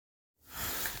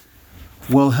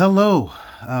Well, hello,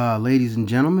 ladies and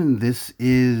gentlemen. This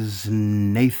is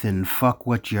Nathan. Fuck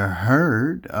what you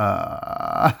heard.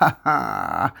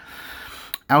 Out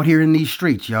here in these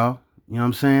streets, y'all. You know what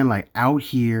I'm saying? Like out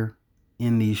here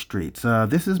in these streets.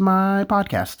 This is my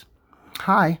podcast.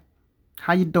 Hi,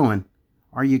 how you doing?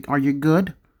 Are you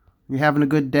good? You having a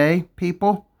good day,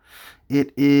 people?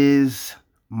 It is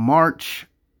March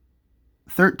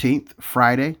 13th,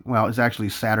 Friday. Well, it's actually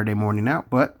Saturday morning now,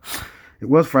 but it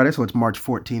was Friday, so it's March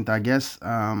 14th, I guess.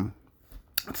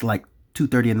 It's like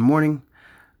 2:30 in the morning.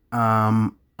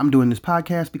 I'm doing this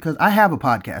podcast because I have a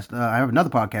podcast. I have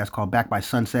another podcast called Back by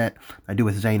Sunset. I do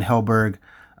with Zane Helberg.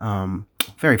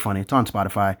 Very funny. It's on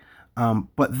Spotify.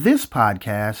 But this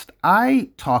podcast,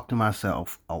 I talk to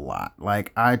myself a lot.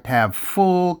 Like, I have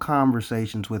full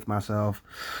conversations with myself.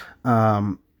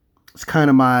 It's kind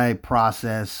of my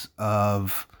process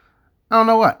of, I don't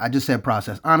know what. I just said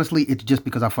process. Honestly, it's just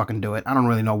because I fucking do it. I don't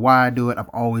really know why I do it. I've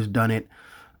always done it.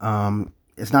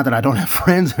 It's not that I don't have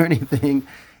friends or anything.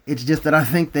 It's just that I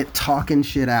think that talking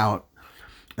shit out,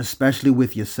 especially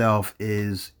with yourself,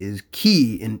 is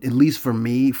key, and at least for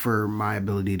me, for my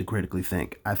ability to critically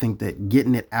think. I think that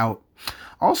getting it out.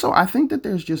 Also, I think that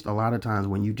there's just a lot of times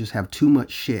when you just have too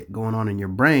much shit going on in your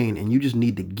brain, and you just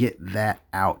need to get that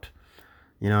out.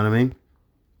 You know what I mean?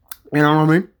 You know what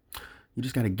I mean? You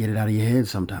just got to get it out of your head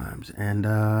sometimes. And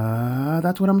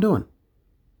that's what I'm doing.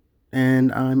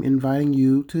 And I'm inviting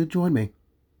you to join me.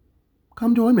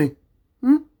 Come join me.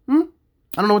 I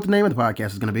don't know what the name of the podcast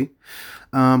is going to be.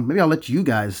 Maybe I'll let you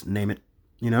guys name it,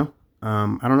 you know?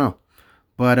 I don't know.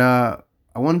 But I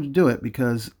wanted to do it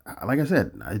because, like I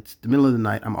said, it's the middle of the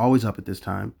night. I'm always up at this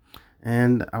time.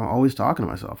 And I'm always talking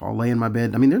to myself. I'll lay in my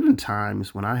bed. I mean, there's been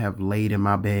times when I have laid in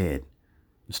my bed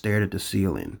and stared at the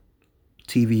ceiling,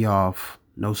 TV off,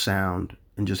 no sound,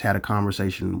 and just had a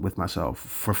conversation with myself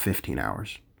for 15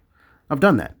 hours. I've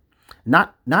done that.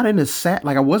 Not in a sad,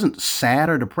 like I wasn't sad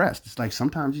or depressed. It's like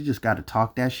sometimes you just got to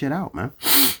talk that shit out, man.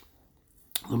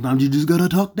 Sometimes you just got to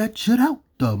talk that shit out,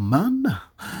 man.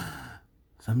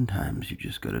 Sometimes you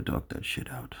just got to talk that shit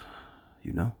out,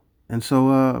 you know? And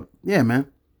so, yeah,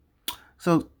 man.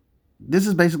 So this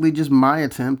is basically just my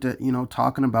attempt at,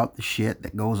 talking about the shit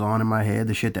that goes on in my head,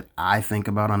 the shit that I think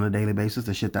about on a daily basis,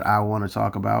 the shit that I want to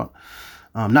talk about.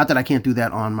 Not that I can't do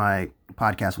that on my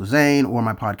podcast with Zane or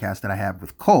my podcast that I have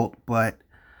with Colt, but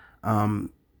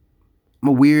I'm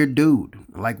a weird dude.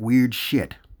 I like weird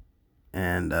shit.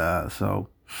 And I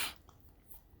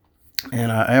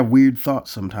have weird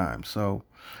thoughts sometimes. So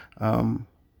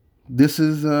this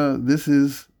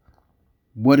is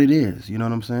what it is. You know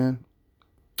what I'm saying?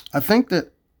 I think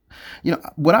that,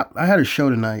 I had a show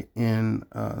tonight in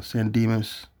San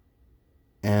Dimas,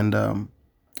 and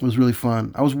it was really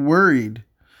fun. I was worried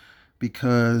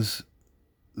because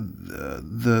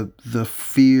the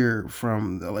fear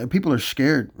from people are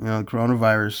scared. The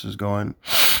coronavirus is going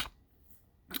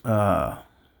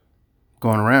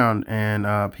around,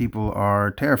 and people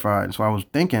are terrified. And so I was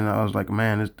like,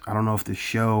 man, I don't know if this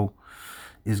show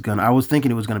is gonna. I was thinking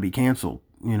it was gonna be canceled.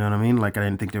 You know what I mean? Like, I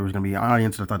didn't think there was going to be an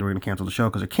audience. I thought they were going to cancel the show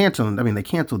because they canceled the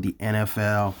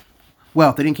NFL.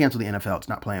 Well, they didn't cancel the NFL. It's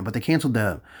not playing. But they canceled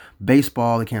the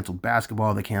baseball. They canceled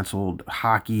basketball. They canceled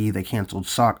hockey. They canceled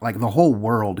soccer. Like, the whole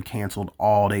world canceled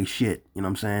all day shit. You know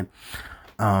what I'm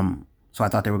saying? So I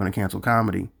thought they were going to cancel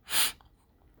comedy.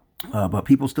 But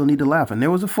people still need to laugh. And it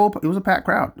was a packed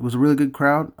crowd. It was a really good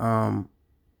crowd. And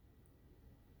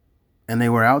they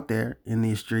were out there in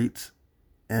these streets.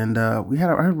 And I had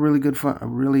a really good fun,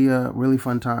 really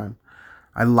fun time.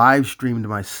 I live streamed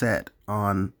my set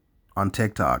on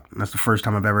TikTok. And that's the first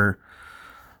time I've ever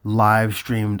live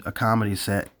streamed a comedy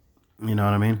set. You know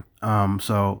what I mean?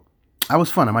 So that was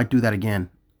fun. I might do that again.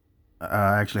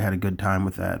 I actually had a good time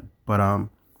with that. But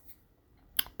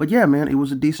yeah, man, it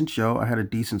was a decent show. I had a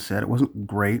decent set. It wasn't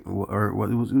great, or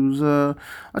it was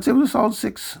I'd say it was a solid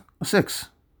a six.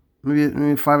 Maybe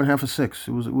 5.5 or 6.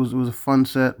 It was a fun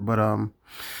set, but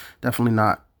definitely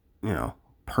not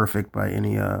perfect by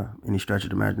any stretch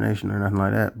of the imagination or nothing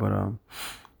like that. But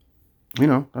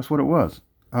that's what it was.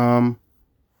 So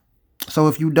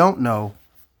if you don't know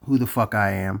who the fuck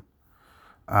I am,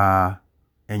 and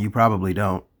you probably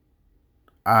don't,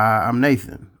 I'm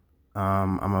Nathan.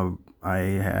 I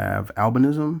have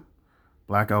albinism,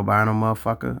 black albino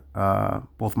motherfucker.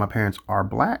 Both my parents are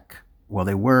black. Well,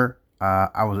 they were.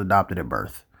 I was adopted at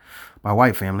birth by a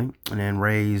white family and then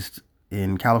raised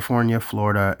in California,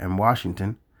 Florida, and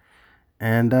Washington.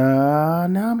 And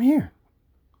now I'm here,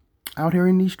 out here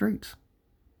in these streets,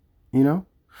 I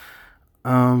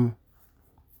don't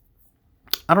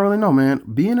really know, man.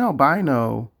 Being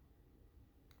albino,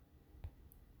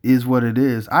 is what it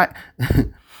is.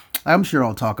 I'm sure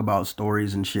I'll talk about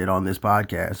stories and shit on this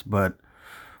podcast, but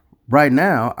right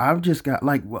now I've just got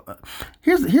like,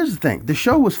 here's the thing. The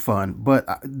show was fun, but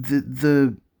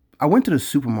I went to the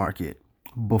supermarket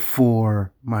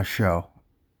before my show,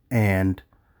 and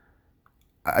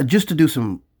just to do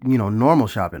some normal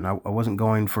shopping. I wasn't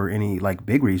going for any like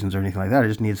big reasons or anything like that. I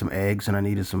just needed some eggs and I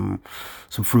needed some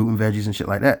fruit and veggies and shit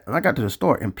like that. And I got to the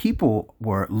store and people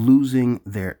were losing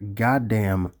their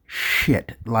goddamn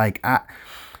shit. Like I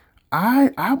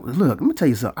look, let me tell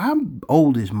you something. I'm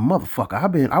old as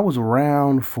motherfucker. I was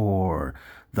around for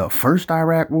the first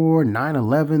Iraq War,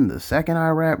 9/11, the second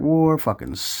Iraq War,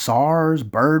 fucking SARS,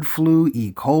 bird flu,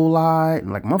 E. coli,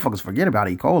 and like motherfuckers forget about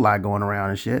E. coli going around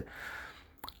and shit.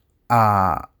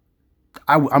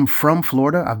 I'm from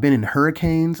Florida. I've been in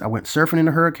hurricanes. I went surfing in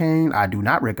a hurricane. I do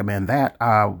not recommend that. You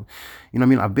know what I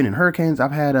mean? I've been in hurricanes.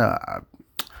 I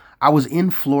was in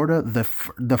Florida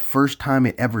the first time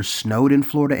it ever snowed in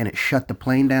Florida, and it shut the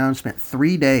plane down. Spent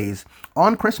 3 days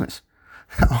on Christmas.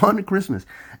 On Christmas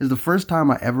is the first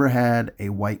time I ever had a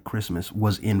white Christmas.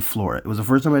 Was in Florida. It was the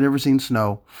first time I'd ever seen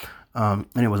snow, and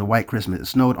it was a white Christmas. It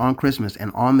snowed on Christmas,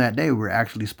 and on that day we were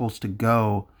actually supposed to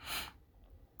go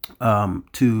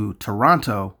to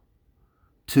Toronto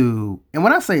and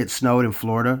when I say it snowed in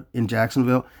Florida, in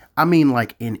Jacksonville, I mean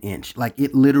like an inch. Like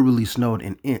it literally snowed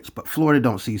an inch, but Florida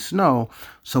don't see snow,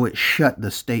 so it shut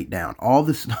the state down. All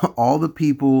the snow, all the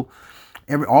people,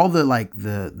 all the like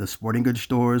the sporting goods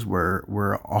stores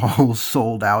were all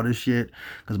sold out of shit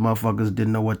because motherfuckers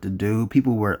didn't know what to do.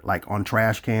 People were like on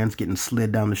trash cans getting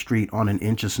slid down the street on an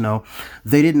inch of snow.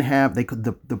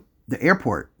 The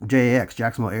airport, JAX,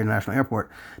 Jacksonville International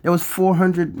Airport, there was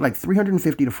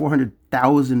 350 to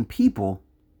 400,000 people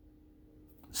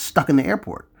stuck in the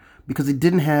airport because they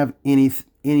didn't have any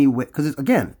way, because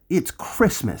it's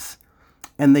Christmas,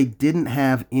 and they didn't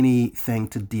have anything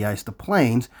to de-ice the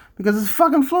planes because it's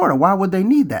fucking Florida. Why would they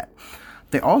need that?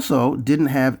 They also didn't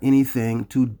have anything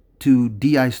to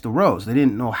de-ice the roads. They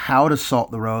didn't know how to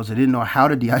salt the roads. They didn't know how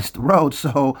to de-ice the roads,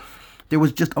 so there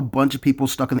was just a bunch of people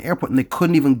stuck in the airport, and they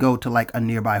couldn't even go to like a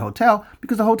nearby hotel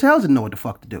because the hotels didn't know what the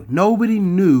fuck to do. Nobody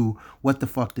knew what the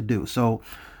fuck to do. So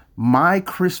my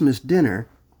Christmas dinner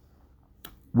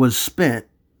was spent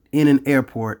in an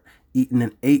airport eating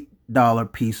an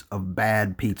 $8 piece of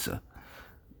bad pizza.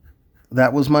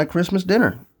 That was my Christmas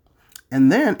dinner. And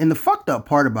the fucked up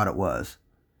part about it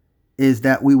is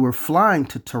that we were flying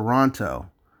to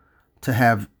Toronto to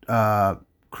have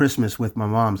Christmas with my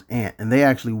mom's aunt, and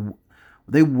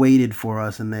they waited for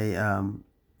us, and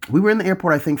we were in the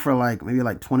airport, I think, for like maybe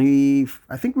like 20,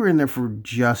 I think we were in there for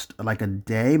just like a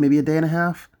day, maybe a day and a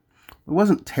half. It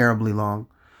wasn't terribly long,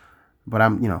 but I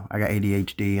got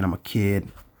ADHD and I'm a kid.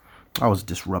 I was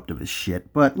disruptive as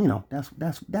shit, but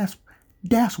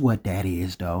that's what that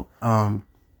is though. And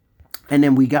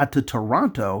then we got to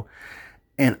Toronto,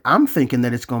 and I'm thinking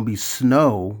that it's going to be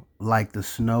snow like the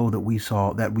snow that we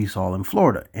saw in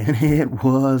Florida, and it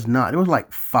was not. It was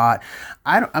like 5.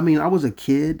 I was a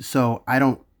kid, so I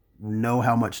don't know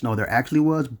how much snow there actually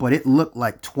was, but it looked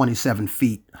like 27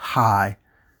 feet high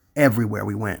everywhere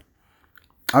we went.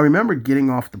 I remember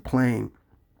getting off the plane,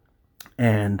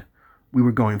 and we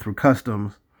were going through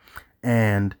customs,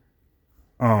 and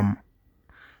my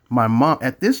mom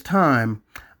at this time,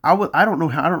 I don't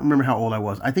remember how old I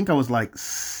was. I think I was like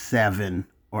 7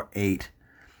 or 8.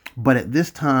 But at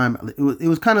this time, it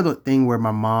was kind of the thing where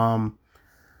my mom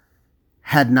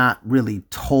had not really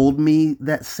told me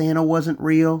that Santa wasn't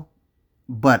real,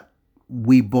 but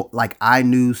we both, like, I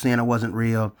knew Santa wasn't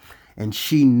real, and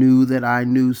she knew that I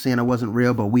knew Santa wasn't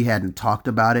real, but we hadn't talked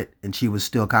about it, and she was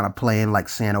still kind of playing like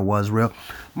Santa was real.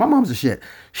 My mom's a shit.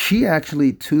 She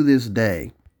actually, to this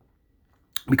day,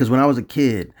 because when I was a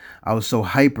kid, I was so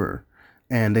hyper,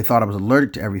 and they thought I was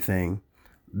allergic to everything,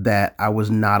 that I was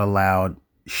not allowed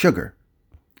sugar.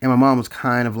 And my mom was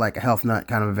kind of like a health nut,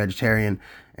 kind of a vegetarian,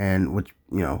 and which,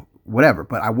 whatever,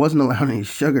 but I wasn't allowed any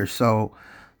sugar. So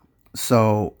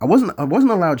I wasn't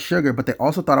allowed sugar, but they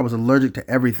also thought I was allergic to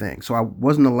everything. So I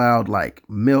wasn't allowed like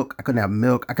milk. I couldn't have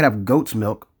milk. I could have goat's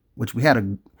milk, which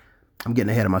I'm getting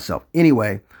ahead of myself.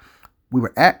 Anyway, we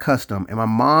were at custom, and my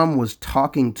mom was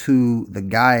talking to the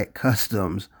guy at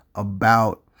customs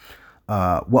about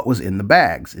what was in the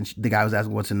bags, and the guy was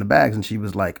asking what's in the bags, and she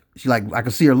I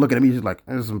could see her looking at me. She's like,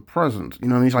 "There's some presents," you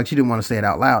know what I mean? She's like, she didn't want to say it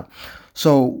out loud.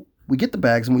 So we get the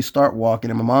bags and we start walking,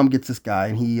 and my mom gets this guy,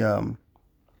 and he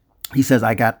says,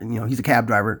 he's a cab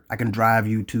driver. I can drive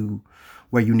you to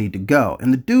where you need to go.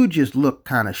 And the dude just looked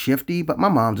kind of shifty, but my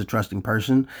mom's a trusting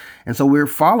person, and so we're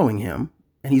following him,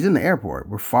 and he's in the airport.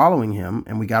 We're following him,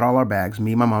 and we got all our bags,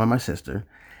 me, my mom, and my sister,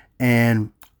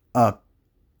 and a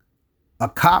a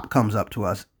cop comes up to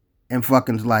us and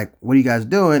fucking's like, "What are you guys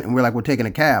doing?" And we're like, "We're taking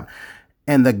a cab."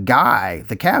 And the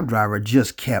cab driver,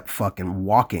 just kept fucking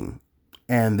walking.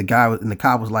 And the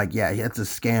cop was like, "Yeah, that's a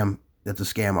scam. That's a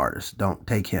scam artist. Don't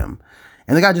take him."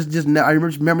 And the guy I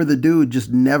remember the dude just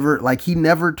never, like, he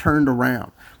never turned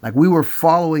around. Like, we were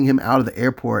following him out of the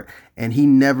airport and he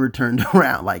never turned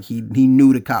around. Like, he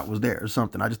knew the cop was there or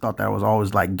something. I just thought that was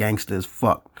always like gangster as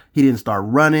fuck. He didn't start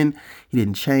running. He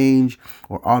didn't change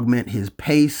or augment his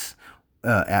pace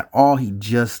at all. He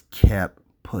just kept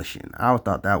pushing. I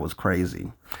thought that was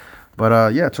crazy.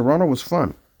 But yeah, Toronto was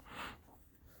fun.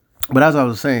 But as I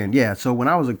was saying, yeah, so when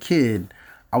I was a kid,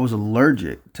 I was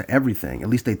allergic to everything. At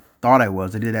least they thought I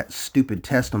was. They did that stupid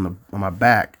test on my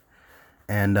back,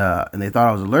 and they thought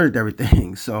I was allergic to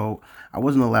everything. So I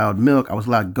wasn't allowed milk. I was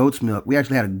allowed goat's milk. We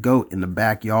actually had a goat in the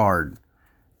backyard,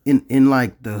 in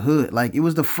like the hood. Like, it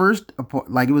was the first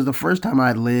time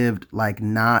I lived like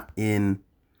not in.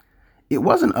 It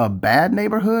wasn't a bad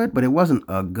neighborhood, but it wasn't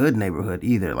a good neighborhood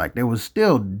either. Like, there was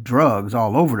still drugs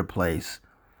all over the place,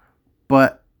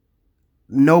 but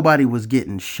nobody was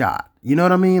getting shot. You know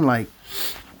what I mean? Like,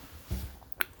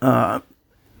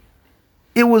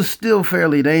 it was still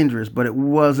fairly dangerous, but it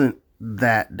wasn't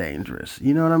that dangerous.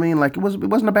 You know what I mean? Like, it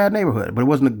wasn't a bad neighborhood, but it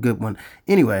wasn't a good one.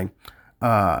 Anyway,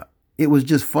 it was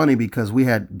just funny because we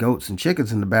had goats and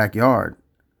chickens in the backyard,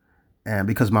 and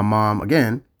because my mom,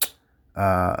 again,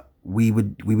 we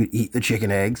would eat the chicken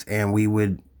eggs, and we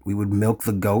would milk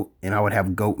the goat, and I would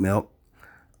have goat milk.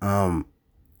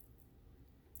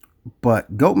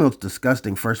 But goat milk's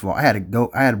disgusting. First of all, I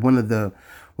had one of the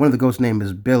goats' name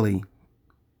is Billy,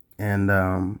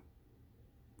 and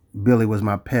Billy was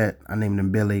my pet. I named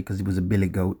him Billy because he was a billy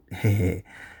goat. And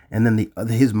then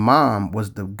his mom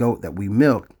was the goat that we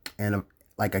milked, and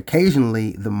like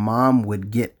occasionally the mom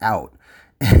would get out,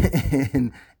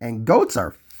 and goats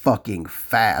are fucking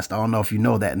fast. I don't know if you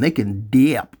know that, and they can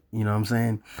dip. You know what I'm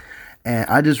saying? And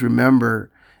I just remember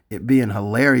it being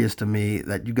hilarious to me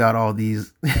that you got all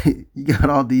these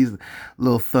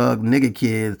little thug nigga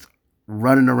kids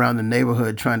running around the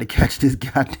neighborhood trying to catch this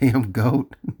goddamn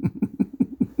goat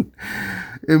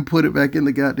and put it back in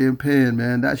the goddamn pen,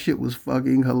 man. That shit was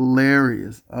fucking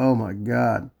hilarious. Oh my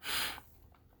God.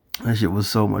 That shit was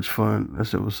so much fun. That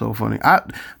shit was so funny.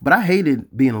 But I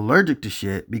hated being allergic to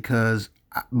shit because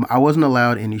I wasn't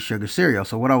allowed any sugar cereal.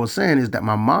 So what I was saying is that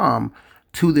my mom,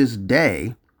 to this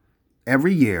day,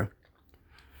 every year,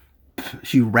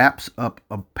 she wraps up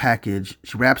a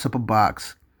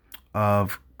box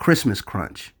of Christmas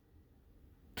Crunch.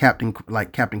 Captain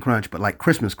Crunch, but like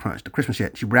Christmas Crunch, the Christmas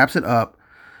shit. She wraps it up,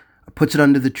 puts it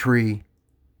under the tree,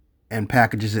 and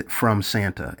packages it from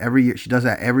Santa. Every year, she does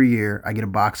that every year. I get a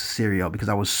box of cereal because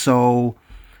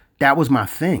that was my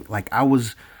thing. Like, I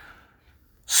was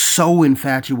so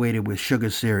infatuated with sugar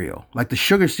cereal. Like, the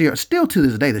sugar cereal, still to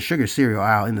this day, the sugar cereal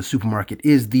aisle in the supermarket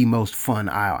is the most fun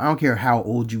aisle. I don't care how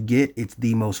old you get, it's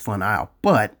the most fun aisle.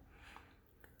 But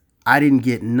I didn't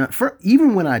get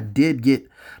even when I did get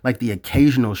like the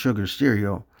occasional sugar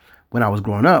cereal when I was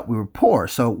growing up, we were poor.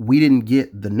 So we didn't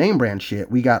get the name brand shit.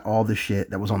 We got all the shit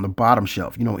that was on the bottom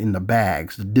shelf, in the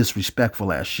bags, the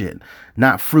disrespectful ass shit.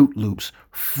 Not Fruit Loops,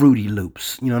 Fruity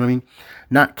Loops. You know what I mean?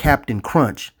 Not Captain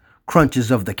Crunch, Crunches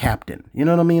of the Captain. You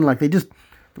know what I mean? Like, they just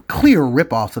clear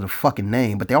ripoffs of the fucking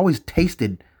name, but they always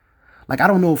tasted like, I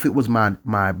don't know if it was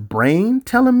my brain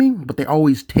telling me, but they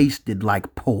always tasted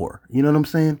like poor. You know what I'm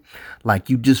saying? Like,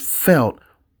 you just felt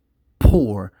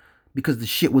poor because the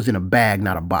shit was in a bag,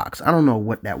 not a box. I don't know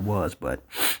what that was, but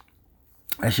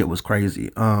that shit was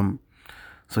crazy.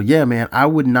 So yeah, man, I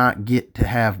would not get to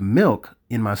have milk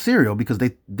in my cereal because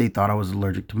they thought I was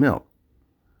allergic to milk.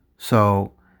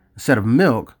 So instead of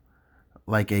milk,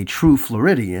 like a true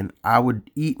Floridian, I would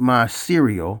eat my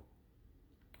cereal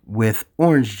with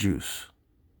orange juice,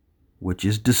 which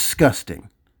is disgusting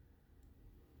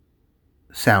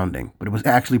sounding, but it was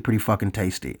actually pretty fucking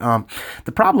tasty.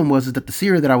 The problem was that the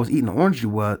cereal that I was eating the orange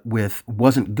juice with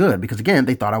wasn't good because, again,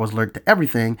 they thought I was allergic to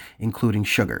everything, including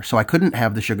sugar. So I couldn't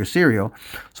have the sugar cereal.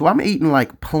 So I'm eating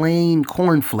like plain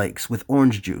cornflakes with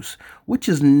orange juice, which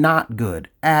is not good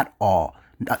at all.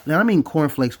 I mean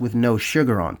cornflakes with no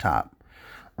sugar on top.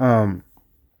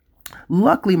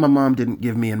 Luckily, my mom didn't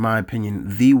give me, in my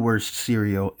opinion, the worst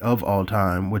cereal of all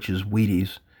time, which is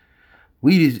Wheaties.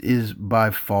 Wheaties is by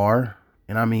far,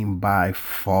 and I mean by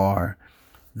far,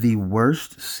 the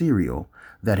worst cereal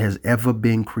that has ever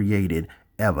been created,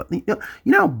 ever. You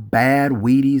know how bad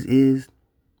Wheaties is?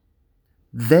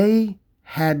 They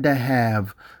had to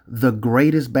have the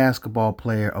greatest basketball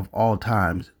player of all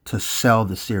times to sell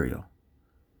the cereal.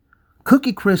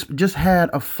 Cookie Crisp just had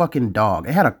a fucking dog.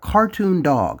 It had a cartoon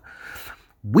dog.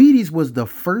 Wheaties was the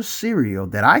first cereal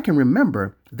that I can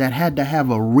remember that had to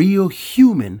have a real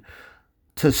human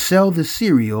to sell the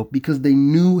cereal because they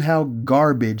knew how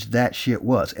garbage that shit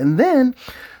was. And then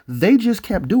they just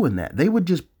kept doing that. They would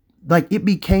just, like, it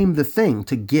became the thing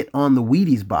to get on the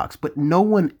Wheaties box, but no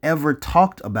one ever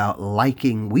talked about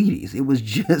liking Wheaties. It was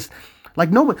just like,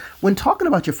 no one, when talking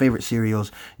about your favorite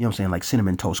cereals, you know what I'm saying, like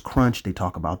Cinnamon Toast Crunch, they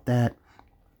talk about that.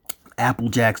 Apple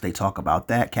Jacks, they talk about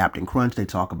that. Captain Crunch, they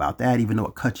talk about that, even though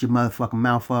it cuts your motherfucking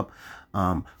mouth up.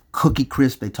 Cookie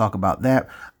Crisp, they talk about that.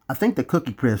 I think the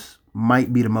Cookie Crisp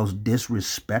might be the most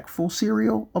disrespectful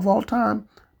cereal of all time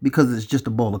because it's just a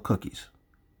bowl of cookies.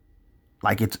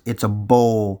 Like it's a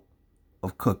bowl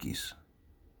of cookies.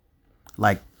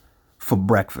 Like for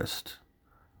breakfast.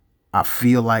 I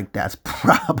feel like that's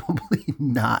probably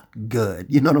not good.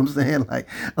 You know what I'm saying? Like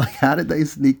how did they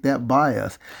sneak that by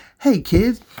us? Hey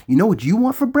kids, you know what you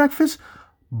want for breakfast?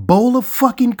 Bowl of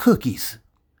fucking cookies.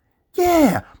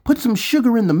 Yeah, put some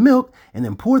sugar in the milk and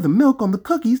then pour the milk on the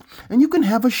cookies and you can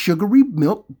have a sugary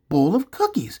milk bowl of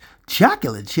cookies.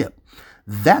 Chocolate chip.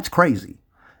 That's crazy.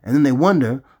 And then they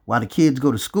wonder why the kids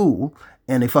go to school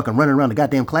and they fucking run around the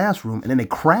goddamn classroom and then they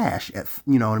crash at,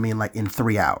 you know what I mean, like in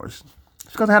 3 hours.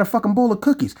 It's because I had a fucking bowl of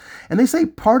cookies. And they say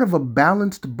part of a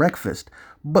balanced breakfast.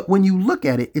 But when you look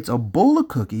at it, it's a bowl of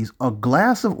cookies, a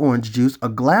glass of orange juice, a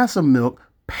glass of milk,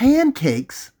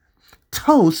 pancakes,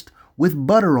 toast with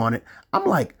butter on it. I'm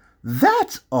like,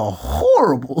 that's a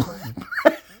horrible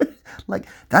like,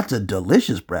 that's a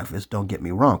delicious breakfast, don't get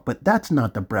me wrong. But that's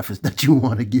not the breakfast that you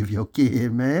want to give your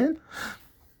kid, man.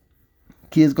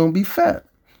 Kid's gonna be fat.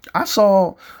 I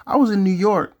was in New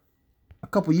York a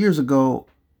couple years ago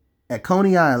at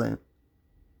Coney Island,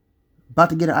 about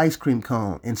to get an ice cream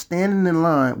cone, and standing in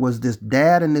line was this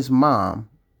dad and this mom,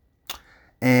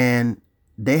 and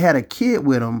they had a kid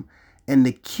with them, and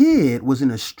the kid was in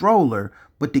a stroller,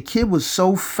 but the kid was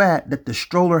so fat that the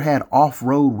stroller had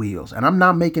off-road wheels, and I'm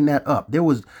not making that up.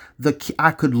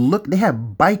 I could look, they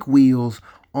had bike wheels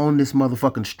on this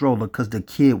motherfucking stroller because the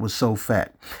kid was so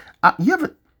fat. You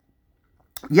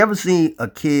ever see a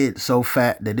kid so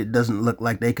fat that it doesn't look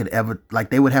like they could ever, like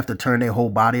they would have to turn their whole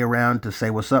body around to say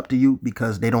what's up to you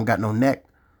because they don't got no neck?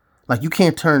 Like you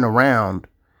can't turn around.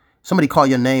 Somebody call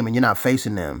your name and you're not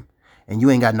facing them and you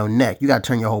ain't got no neck. You got to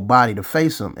turn your whole body to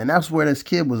face them. And that's where this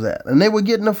kid was at. And they were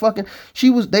getting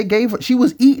she was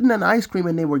eating an ice cream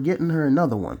and they were getting her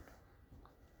another one.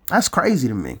 That's crazy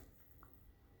to me.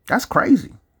 That's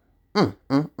crazy.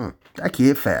 That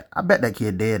kid fat. I bet that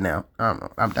kid dead now. I don't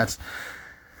know.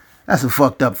 That's a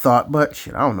fucked up thought, but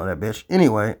shit, I don't know that bitch.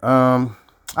 Anyway, I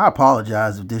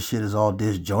apologize if this shit is all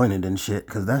disjointed and shit,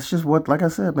 because that's just what, like I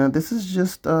said, man, this is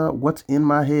just what's in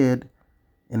my head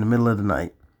in the middle of the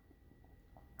night.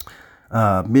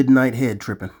 Midnight head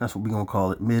tripping. That's what we're going to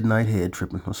call it. Midnight head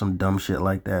tripping or some dumb shit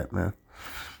like that, man.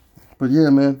 But yeah,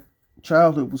 man,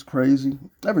 childhood was crazy.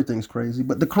 Everything's crazy.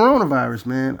 But the coronavirus,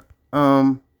 man,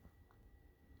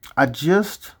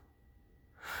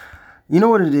 you know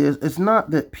what it is? It's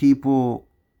not that people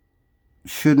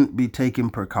shouldn't be taking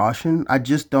precaution. I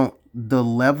just don't, the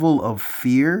level of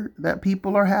fear that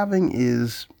people are having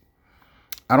is,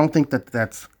 I don't think that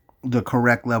that's the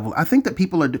correct level. I think that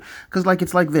people are, because like,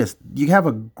 it's like this, you have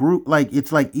a group, like,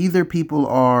 it's like either people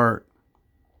are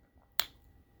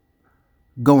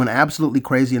going absolutely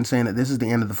crazy and saying that this is the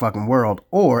end of the fucking world,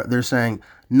 or they're saying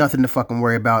nothing to fucking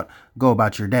worry about, go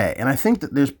about your day. And I think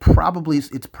that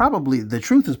the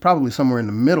truth is probably somewhere in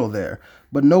the middle there,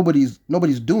 but nobody's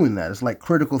doing that. It's like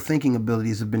critical thinking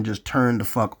abilities have been just turned the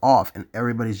fuck off and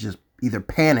everybody's just either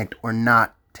panicked or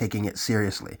not taking it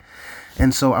seriously.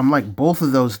 And so I'm like, both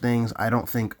of those things I don't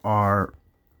think are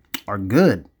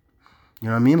good. You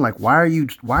know what I mean? Like, why are you,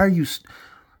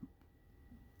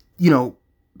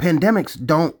 pandemics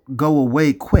don't go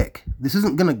away quick.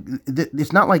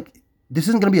 It's not like this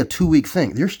isn't going to be a 2-week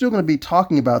thing. You're still going to be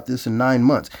talking about this in 9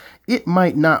 months. It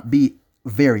might not be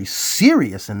very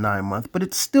serious in 9 months, but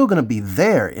it's still going to be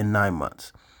there in 9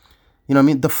 months. You know what I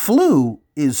mean? The flu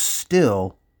is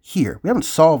still here. We haven't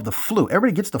solved the flu.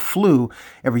 Everybody gets the flu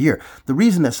every year. The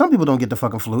reason that some people don't get the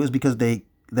fucking flu is because they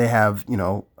have,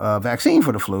 a vaccine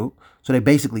for the flu. So they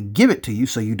basically give it to you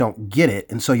so you don't get it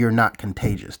and so you're not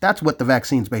contagious. That's what the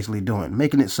vaccine's basically doing,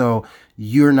 making it so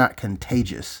you're not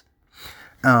contagious.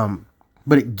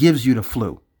 But it gives you the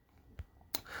flu.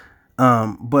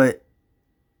 But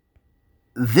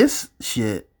this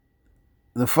shit,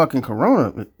 the fucking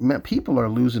corona, man, people are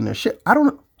losing their shit. I don't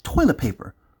know. Toilet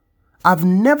paper. I've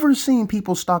never seen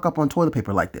people stock up on toilet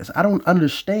paper like this. I don't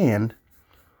understand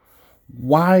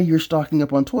why you're stocking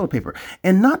up on toilet paper.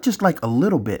 And not just like a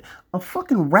little bit, a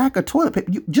fucking rack of toilet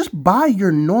paper. You just buy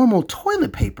your normal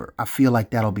toilet paper. I feel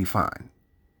like that'll be fine.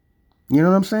 You know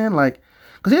what I'm saying? Like,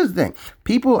 because here's the thing.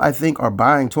 People, I think, are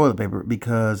buying toilet paper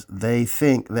because they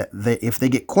think that if they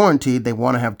get quarantined, they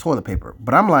want to have toilet paper.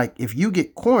 But I'm like, if you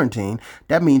get quarantined,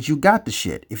 that means you got the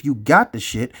shit. If you got the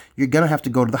shit, you're going to have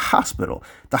to go to the hospital.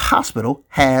 The hospital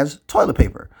has toilet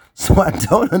paper. So I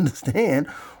don't understand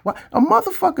why a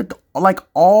motherfucker, like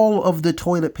all of the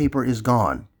toilet paper is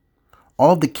gone.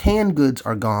 All of the canned goods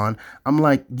are gone. I'm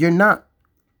like,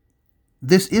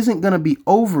 this isn't going to be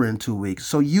over in 2 weeks.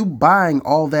 So you buying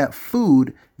all that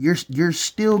food, you're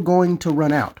still going to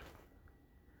run out.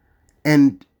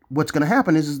 And what's going to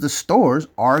happen is the stores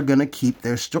are going to keep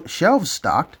their shelves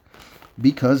stocked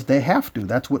because they have to.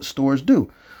 That's what stores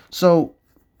do. So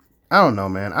I don't know,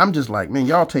 man. I'm just like, man,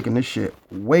 y'all taking this shit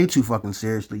way too fucking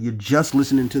seriously. You're just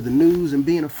listening to the news and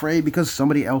being afraid because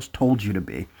somebody else told you to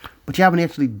be. But you haven't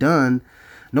actually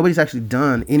nobody's actually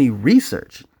done any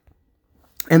research.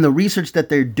 And the research that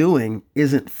they're doing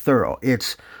isn't thorough.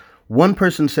 It's one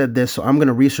person said this, so I'm going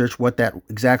to research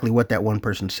exactly what that one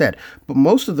person said. But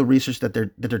most of the research that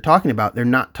they're talking about,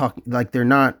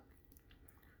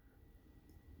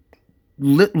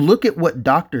 look at what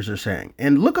doctors are saying,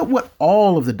 and look at what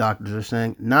all of the doctors are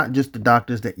saying, not just the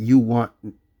doctors that you want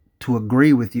to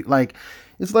agree with you. Like,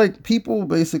 it's like people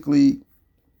basically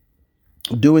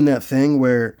doing that thing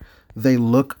where they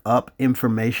look up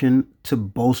information to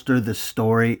bolster the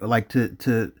story, like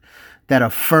to that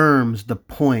affirms the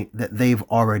point that they've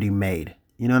already made.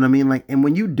 You know what I mean? Like, and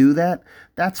when you do that,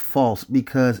 that's false,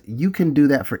 because you can do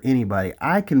that for anybody.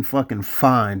 I can fucking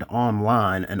find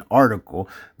online an article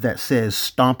that says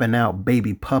stomping out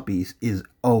baby puppies is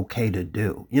okay to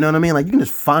do. You know what I mean? Like, you can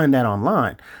just find that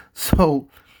online. So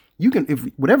you can,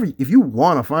 if you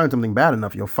want to find something bad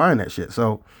enough, you'll find that shit.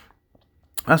 So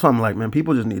that's why I'm like, man,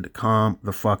 people just need to calm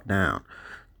the fuck down.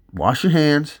 Wash your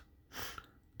hands.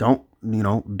 Don't,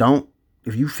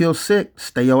 if you feel sick,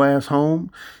 stay your ass home.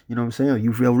 You know what I'm saying? If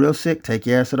you feel real sick, take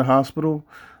your ass to the hospital.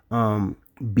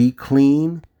 Be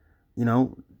clean.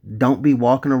 Don't be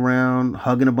walking around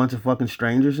hugging a bunch of fucking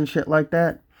strangers and shit like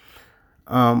that.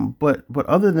 But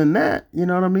other than that, you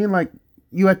know what I mean? Like,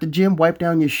 you at the gym, wipe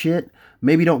down your shit.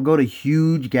 Maybe don't go to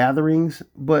huge gatherings,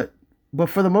 but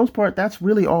for the most part, that's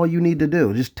really all you need to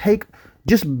do. Just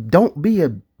don't be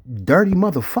a dirty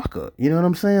motherfucker. You know what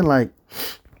I'm saying? Like,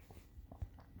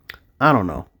 I don't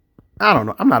know.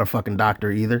 I'm not a fucking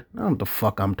doctor either. I don't know what the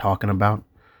fuck I'm talking about.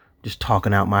 Just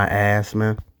talking out my ass,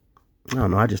 man. I don't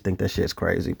know. I just think that shit's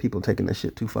crazy. People taking that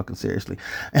shit too fucking seriously.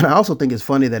 And I also think it's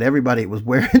funny that everybody was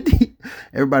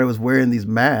wearing these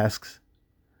masks,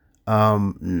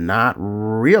 not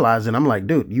realizing. I'm like,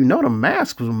 dude, the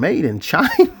mask was made in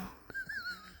China.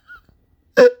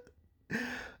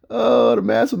 Oh, the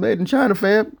mask was made in China,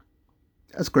 fam.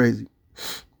 That's crazy.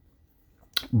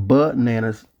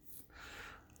 Bananas.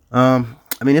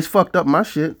 It's fucked up my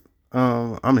shit.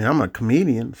 I'm a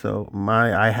comedian, so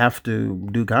I have to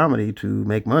do comedy to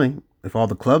make money. If all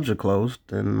the clubs are closed,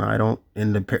 then I don't,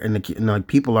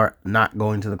 people are not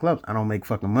going to the clubs, I don't make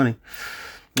fucking money.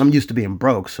 I'm used to being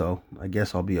broke, so I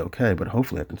guess I'll be okay, but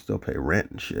hopefully I can still pay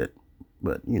rent and shit.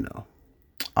 But,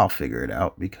 I'll figure it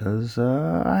out because,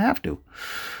 I have to.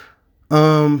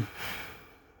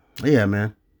 Yeah,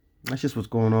 man, that's just what's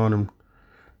going on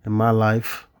in my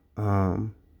life.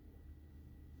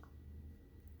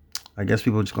 I guess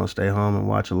people are just going to stay home and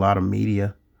watch a lot of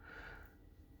media.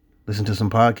 Listen to some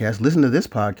podcasts. Listen to this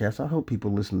podcast. I hope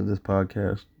people listen to this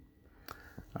podcast.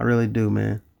 I really do,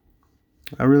 man.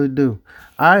 I really do.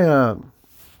 Here's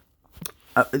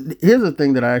the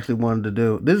thing that I actually wanted to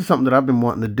do. This is something that I've been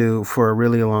wanting to do for a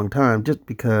really long time, just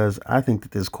because I think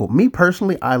that this is cool. Me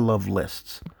personally, I love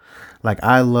lists. Like,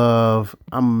 I'm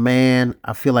a man.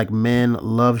 I feel like men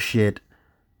love shit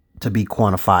to be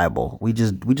quantifiable. We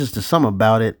just, there's something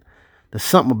about it. There's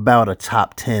something about a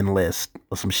top 10 list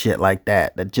or some shit like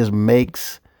that just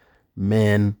makes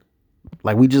men,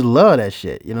 like, we just love that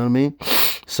shit. You know what I mean?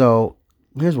 So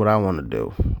here's what I want to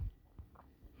do.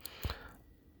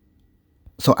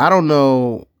 So I don't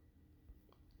know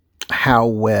how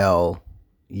well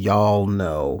y'all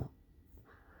know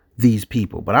these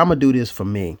people, but I'm going to do this for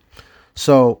me.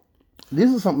 So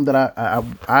this is something that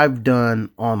I've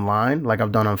done online, like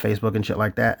I've done on Facebook and shit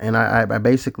like that. And I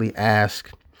basically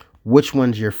ask, which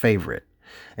one's your favorite?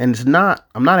 And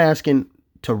I'm not asking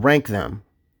to rank them.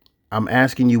 I'm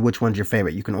asking you which one's your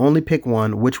favorite. You can only pick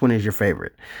one. Which one is your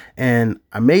favorite? And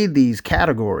I made these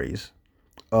categories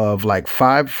of like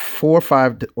 4,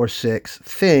 5, or 6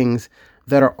 things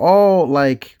that are all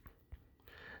like,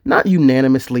 not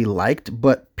unanimously liked,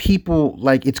 but people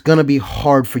like it's gonna be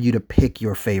hard for you to pick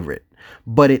your favorite,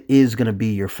 but it is gonna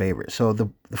be your favorite. So the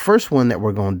first one that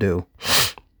we're gonna do,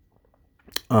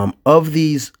 of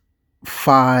these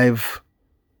five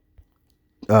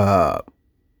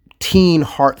teen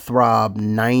heartthrob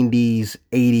 90s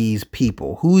 80s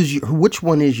people, which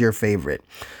one is your favorite?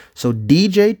 So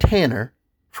DJ Tanner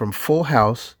from Full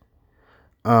House,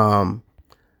 Winnie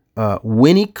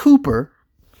Cooper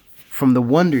from The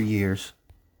Wonder Years,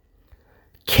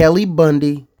 Kelly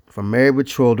Bundy from Married with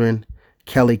Children,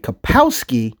 Kelly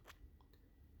Kapowski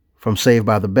from Saved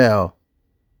by the Bell,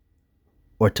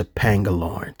 or Topanga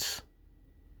Lawrence,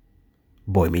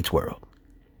 Boy Meets World.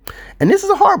 And this is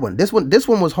a hard one. This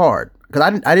one was hard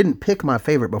because I didn't pick my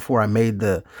favorite before I made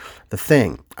the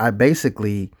thing. I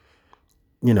basically,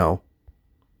 just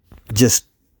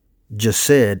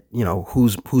said,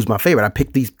 who's my favorite. I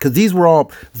picked these because these were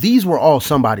all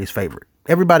somebody's favorite.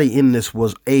 Everybody in this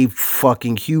was a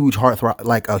fucking huge heartthrob,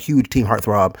 like a huge teen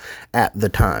heartthrob at the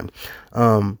time.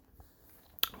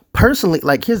 Personally,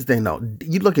 like, here's the thing though.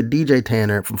 You look at DJ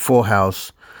Tanner from Full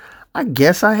House. I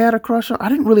guess I had a crush on. I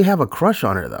didn't really have a crush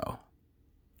on her though.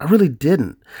 I really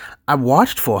didn't. I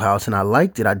watched Full House and I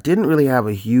liked it. I didn't really have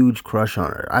a huge crush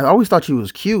on her. I always thought she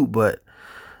was cute, but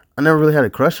I never really had a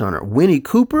crush on her. Winnie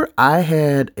Cooper, I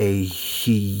had a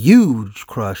huge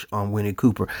crush on Winnie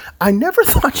Cooper. I never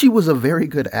thought she was a very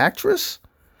good actress.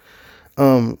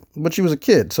 But she was a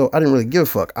kid, so I didn't really give a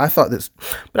fuck. I thought this,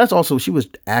 but that's also, she was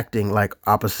acting like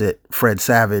opposite Fred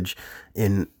Savage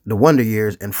in The Wonder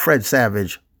Years, and Fred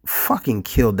Savage fucking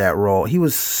killed that role. He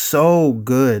was so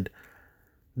good.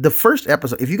 The first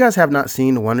episode, if you guys have not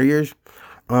seen The Wonder Years,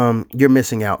 you're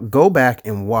missing out. Go back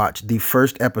and watch the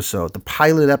first episode, the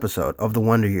pilot episode of The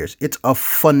Wonder Years. It's a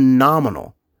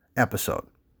phenomenal episode.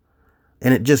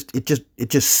 And it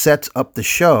just sets up the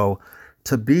show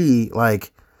to be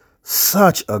like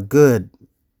such a good,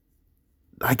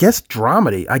 I guess,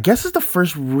 dramedy. I guess it's the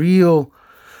first real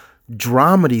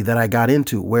dramedy that I got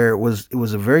into, where it was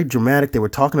a very dramatic. They were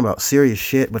talking about serious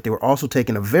shit, but they were also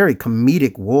taking a very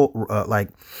comedic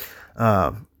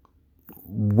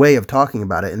way of talking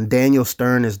about it. And Daniel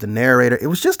Stern is the narrator. It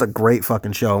was just a great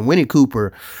fucking show. And Winnie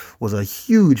Cooper was a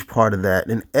huge part of that,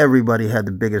 and everybody had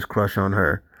the biggest crush on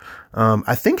her.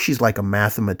 I think she's like a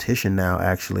mathematician now,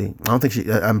 actually.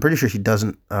 I'm pretty sure she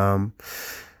doesn't,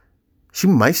 she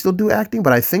might still do acting,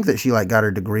 but I think that she like got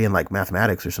her degree in like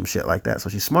mathematics or some shit like that. So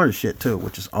she's smart as shit too,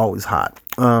 which is always hot.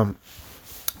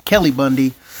 Kelly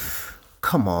Bundy.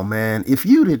 Come on, man. If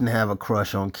you didn't have a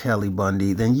crush on Kelly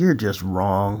Bundy, then you're just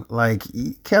wrong. Like,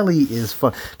 Kelly is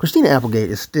fun. Christina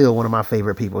Applegate is still one of my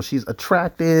favorite people. She's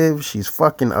attractive. She's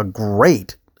fucking a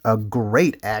great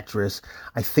actress.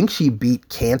 I think she beat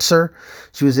cancer.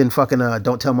 She was in fucking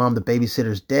Don't Tell Mom the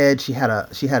Babysitter's Dead. She had a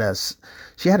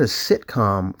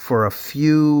sitcom for a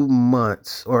few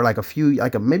months, or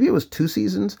maybe it was 2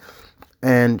 seasons,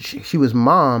 and she was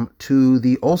mom to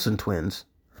the Olsen twins,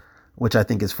 which I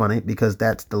think is funny because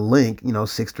that's the link,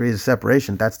 6 degrees of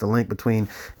separation. That's the link between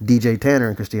DJ Tanner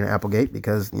and Christina Applegate,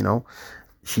 because,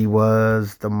 she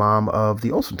was the mom of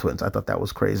the Olsen twins. I thought that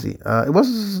was crazy. It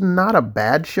was not a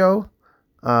bad show,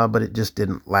 but it just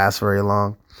didn't last very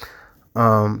long.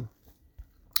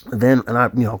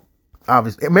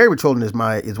 Obviously, Married with Children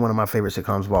is one of my favorite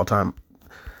sitcoms of all time.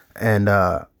 And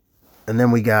then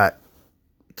we got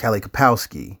Kelly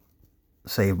Kapowski,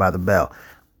 Saved by the Bell.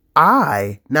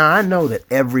 I know that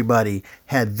everybody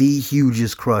had the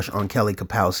hugest crush on Kelly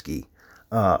Kapowski,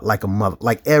 like a mother.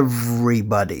 Like,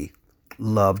 everybody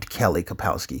loved Kelly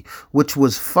Kapowski, which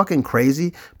was fucking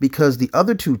crazy because the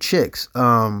other 2 chicks,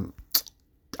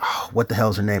 what the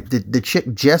hell's her name? The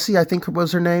chick Jessie, I think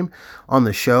was her name, on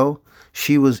the show.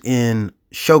 She was in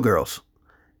Showgirls,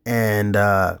 and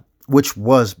which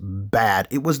was bad.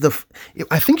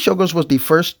 I think Showgirls was the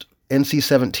first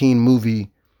NC-17 movie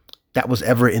that was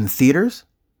ever in theaters.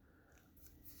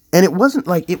 And it wasn't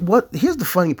like it was. Here's the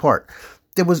funny part.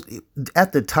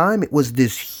 At the time, it was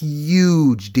this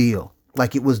huge deal.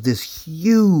 Like, it was this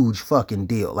huge fucking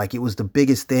deal. Like, it was the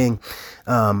biggest thing.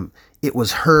 It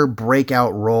was her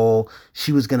breakout role.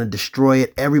 She was going to destroy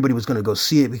it. Everybody was going to go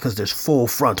see it because there's full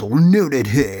frontal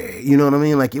nudity. You know what I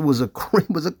mean? Like, it was a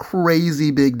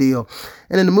crazy big deal.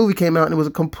 And then the movie came out and it was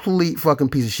a complete fucking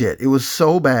piece of shit. It was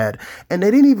so bad. And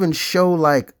they didn't even show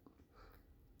like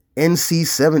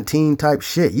NC-17 type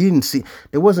shit. You didn't see,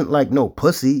 there wasn't like no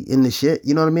pussy in the shit.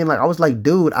 You know what I mean? Like, I was like,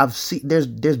 dude, I've seen, there's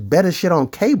better shit on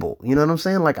cable. You know what I'm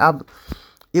saying? Like,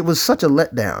 it was such a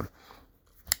letdown.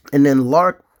 And then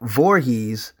Lark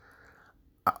Voorhees,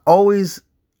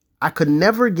 I could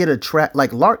never get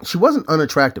like Lark. She wasn't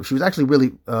unattractive. She was actually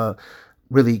really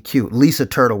really cute. Lisa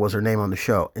Turtle was her name on the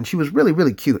show, and she was really,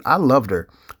 really cute. I loved her,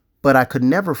 but I could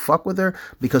never fuck with her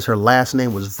because her last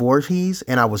name was Voorhees,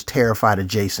 and I was terrified of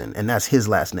Jason, and that's his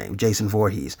last name, Jason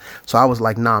Voorhees. So I was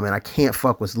like, nah, man, I can't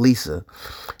fuck with Lisa.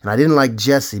 And I didn't like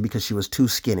Jessie because she was too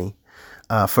skinny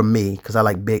for me, because I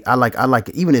like big. I like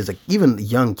even as even a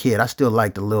young kid, I still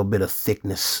liked a little bit of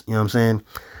thickness. You know what I'm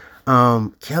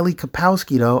saying? Kelly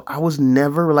Kapowski though, I was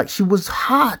never like, she was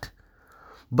hot,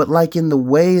 but like in the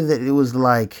way that it was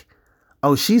like,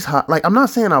 oh, she's hot. Like, I'm not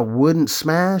saying I wouldn't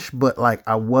smash, but like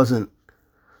I wouldn't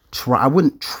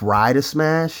try to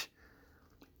smash.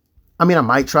 I mean, I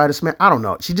might try to smash. I don't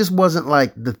know. She just wasn't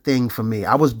like the thing for me.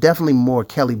 I was definitely more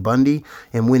Kelly Bundy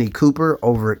and Winnie Cooper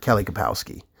over Kelly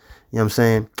Kapowski. You know what I'm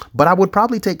saying? But I would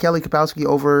probably take Kelly Kapowski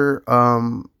over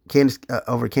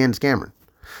Candace Cameron.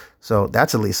 So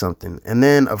that's at least something. And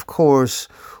then, of course,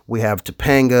 we have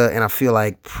Topanga, and I feel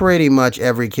like pretty much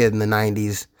every kid in the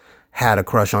 90s had a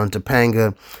crush on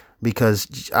Topanga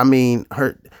because, I mean,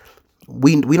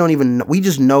 we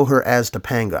just know her as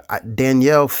Topanga.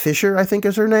 Danielle Fisher, I think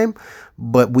is her name,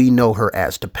 but we know her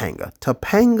as Topanga.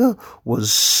 Topanga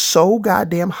was so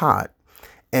goddamn hot,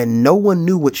 and no one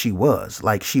knew what she was.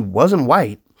 Like, she wasn't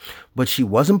white, but she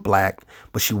wasn't black,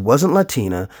 but she wasn't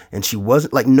Latina, and she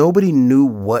wasn't, like, nobody knew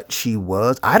what she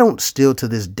was. I don't still to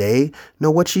this day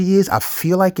know what she is. I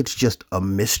feel like it's just a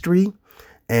mystery,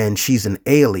 and she's an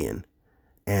alien,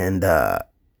 and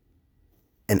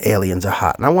aliens are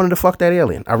hot. And I wanted to fuck that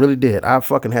alien. I really did. I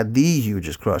fucking had the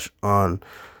hugest crush on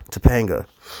Topanga.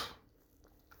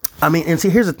 I mean, and see,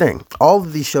 here's the thing. All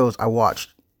of these shows I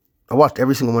watched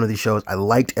every single one of these shows. I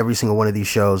liked every single one of these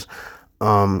shows.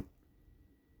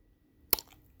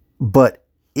 But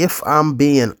if I'm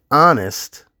being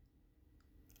honest,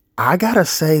 I gotta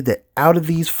say that out of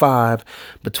these 5,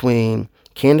 between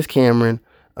Candace Cameron,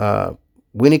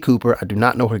 Winnie Cooper, I do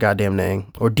not know her goddamn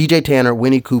name, or DJ Tanner,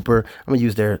 Winnie Cooper, I'm gonna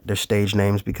use their stage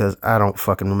names because I don't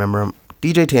fucking remember them.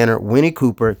 DJ Tanner, Winnie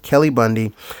Cooper, Kelly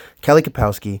Bundy, Kelly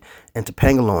Kapowski, and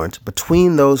Topanga Lawrence.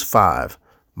 Between those 5,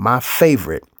 my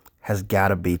favorite has got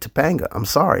to be Topanga. I'm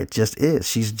sorry, it just is.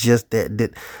 She's just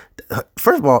that.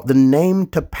 First of all, the name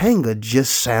Topanga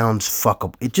just sounds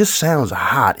fuckable. It just sounds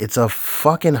hot. It's a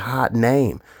fucking hot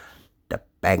name.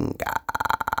 Topanga.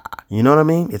 You know what I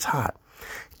mean? It's hot.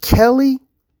 Kelly,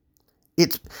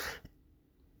 it's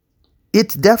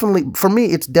definitely, for me,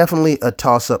 it's definitely a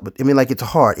toss-up. I mean, like, it's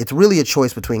hard. It's really a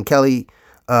choice between Kelly,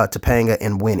 Topanga,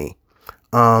 and Winnie.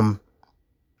 But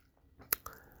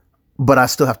I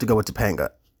still have to go with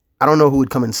Topanga. I don't know who would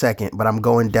come in second, but I'm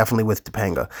going definitely with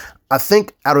Topanga. I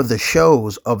think out of the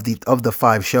shows, of the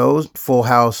 5 shows, Full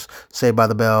House, Saved by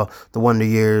the Bell, The Wonder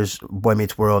Years, Boy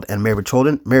Meets World, and Married with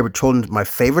Children. Married with Children is my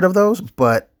favorite of those,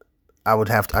 but I would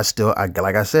have to,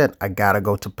 like I said, I gotta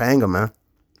go Topanga, man.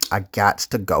 I got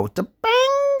to go Topanga.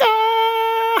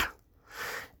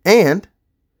 And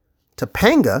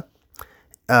Topanga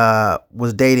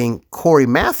was dating Corey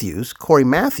Matthews. Corey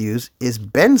Matthews is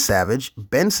Ben Savage.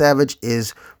 Ben Savage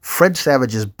is Fred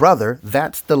Savage's brother.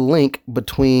 That's the link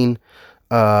between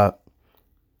Topanga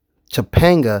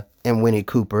and Winnie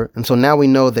Cooper. And so now we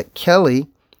know that Kelly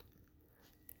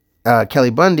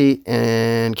Bundy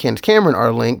and Candace Cameron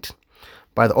are linked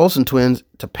by the Olsen twins.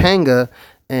 Topanga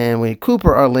and Winnie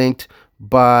Cooper are linked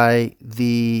by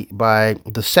the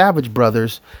Savage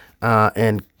brothers.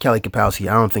 And Kelly Kapowski,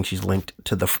 I don't think she's linked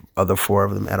to the other 4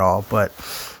 of them at all. But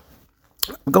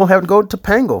go ahead and go to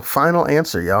Topanga. Final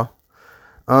answer, y'all.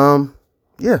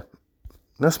 Yeah,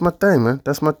 that's my thing, man.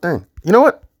 That's my thing. You know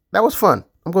what? That was fun.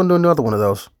 I'm going to do another one of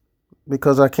those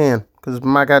because I can. Because it's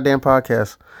my goddamn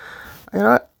podcast. And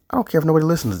I don't care if nobody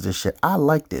listens to this shit. I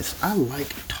like this. I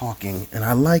like talking, and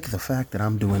I like the fact that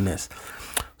I'm doing this.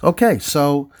 Okay,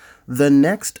 so the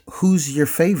next Who's Your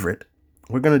Favorite?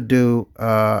 We're going to do,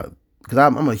 because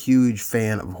I'm a huge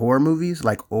fan of horror movies,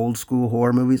 like old school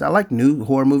horror movies. I like new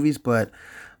horror movies, but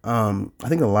I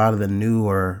think a lot of the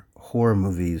newer horror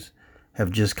movies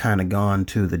have just kind of gone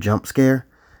to the jump scare,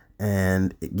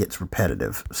 and it gets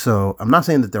repetitive. So I'm not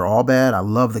saying that they're all bad. I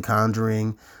love The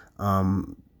Conjuring.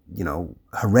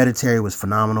 Hereditary was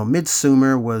phenomenal.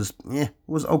 Midsommar was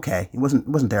okay. It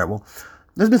wasn't terrible.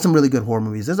 There's been some really good horror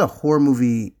movies. There's a horror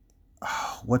movie,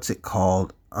 what's it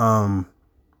called?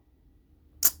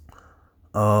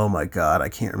 Oh my God, I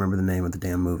can't remember the name of the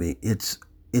damn movie. It's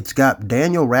got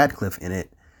Daniel Radcliffe in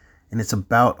it, and it's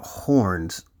about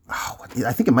horns.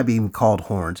 I think it might be even called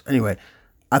Horns. Anyway,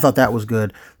 I thought that was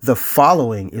good. The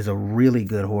Following is a really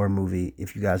good horror movie.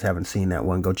 If you guys haven't seen that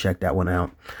one, go check that one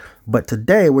out. But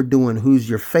today we're doing Who's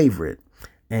Your Favorite,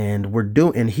 and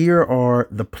here are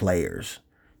the players.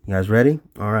 You guys ready?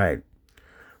 All right.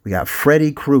 We got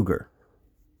Freddy Krueger,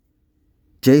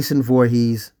 Jason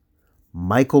Voorhees,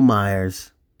 Michael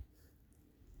Myers,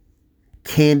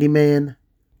 Candyman,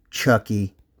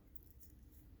 Chucky,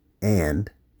 and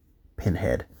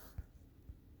Pinhead.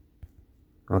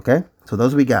 Okay? So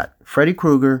those we got. Freddy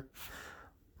Krueger,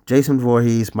 Jason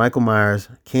Voorhees, Michael Myers,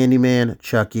 Candyman,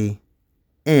 Chucky,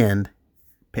 and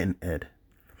Pinhead.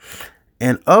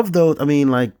 And of those,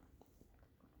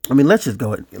 let's just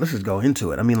go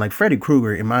into it. I mean, like, Freddy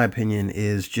Krueger, in my opinion,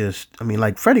 is just,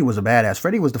 Freddy was a badass.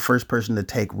 Freddy was the first person to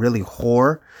take really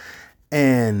horror,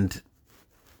 and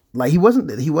like, he wasn't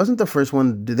the first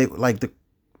one. The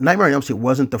Nightmare on Elm Street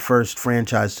wasn't the first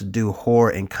franchise to do horror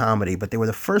and comedy, but they were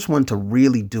the first one to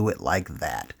really do it like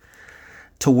that,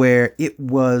 to where it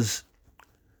was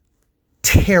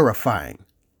terrifying,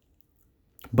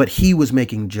 but he was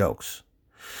making jokes.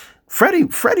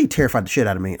 Freddy terrified the shit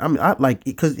out of me. Out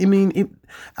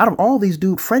of all these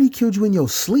dudes, Freddy killed you in your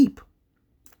sleep.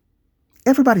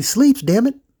 Everybody sleeps, damn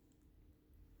it.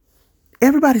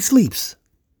 Everybody sleeps.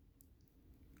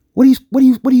 What are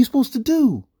you supposed to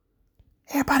do?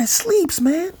 Everybody sleeps,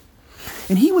 man.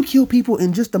 And he would kill people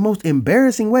in just the most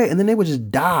embarrassing way, and then they would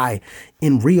just die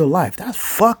in real life. That's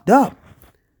fucked up.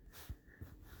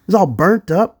 It was all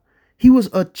burnt up. He was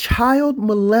a child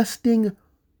molesting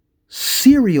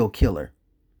serial killer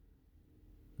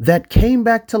that came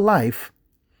back to life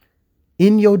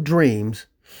in your dreams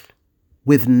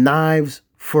with knives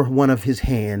for one of his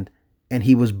hand, and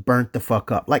he was burnt the fuck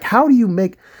up. Like, how do you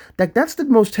make that? That's the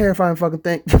most terrifying fucking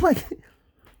thing.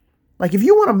 like if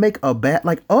you want to make a bad,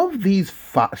 like, of these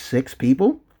 6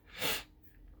 people,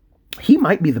 he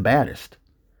might be the baddest.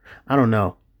 I don't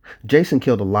know. Jason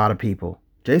killed a lot of people.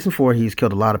 Jason Voorhees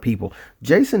killed a lot of people.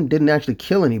 Jason didn't actually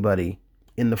kill anybody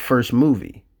in the first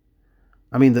movie.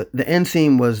 I mean, the end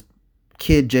scene was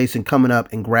kid Jason coming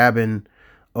up and grabbing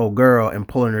old girl and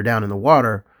pulling her down in the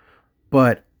water,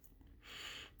 but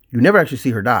you never actually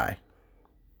see her die.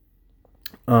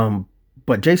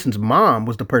 But Jason's mom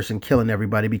was the person killing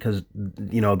everybody because,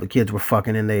 the kids were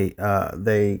fucking, and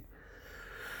they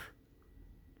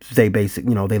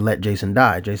basically, they let Jason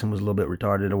die. Jason was a little bit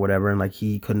retarded or whatever, and like,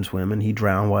 he couldn't swim and he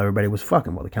drowned while everybody was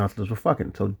fucking, while the counselors were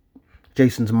fucking. So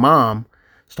Jason's mom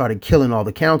started killing all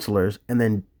the counselors, and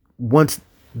then once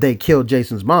they killed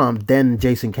Jason's mom, then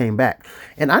Jason came back.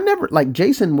 And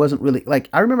Jason wasn't really,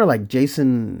 I remember,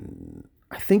 Jason,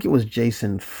 I think it was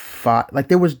Jason 5,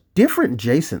 there was different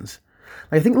Jasons.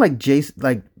 I think, Jason,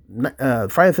 Friday the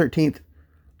 13th,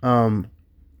 I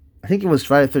think it was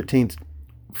Friday the 13th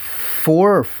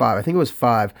 4 or 5, I think it was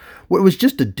 5, where it was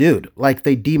just a dude.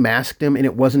 They demasked him, and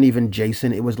it wasn't even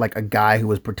Jason. It was a guy who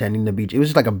was pretending to be, it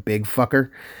was just a big fucker,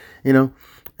 and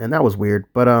that was weird.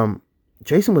 But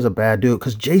Jason was a bad dude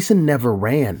because Jason never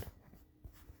ran.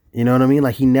 You know what I mean?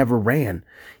 He never ran.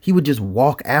 He would just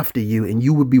walk after you, and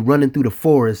you would be running through the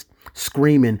forest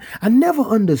screaming. I never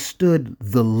understood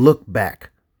the look back.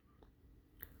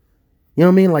 You know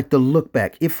what I mean? The look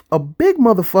back. If a big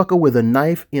motherfucker with a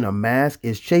knife in a mask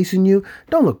is chasing you,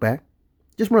 don't look back.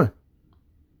 Just run.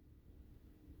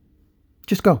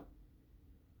 Just go.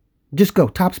 Just go.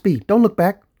 Top speed. Don't look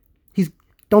back.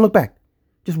 Don't look back.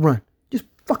 Just run. Just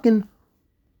fucking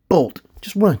bolt.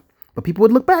 Just run. But people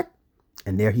would look back,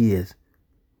 and there he is,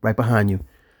 right behind you.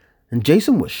 And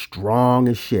Jason was strong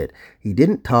as shit. He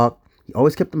didn't talk. He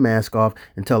always kept the mask off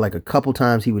until a couple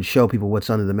times he would show people what's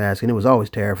under the mask, and it was always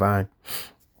terrifying.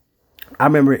 I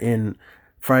remember in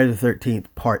Friday the 13th,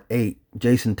 Part 8,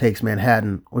 Jason Takes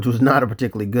Manhattan, which was not a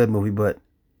particularly good movie, but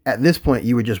at this point,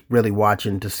 you were just really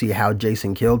watching to see how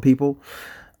Jason killed people.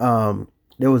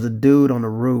 There was a dude on the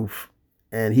roof,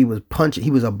 and he was punching. He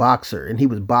was a boxer, and he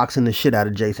was boxing the shit out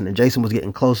of Jason, and Jason was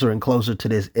getting closer and closer to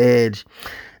this edge.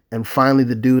 And finally,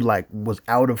 the dude was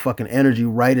out of fucking energy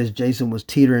right as Jason was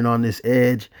teetering on this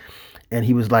edge. And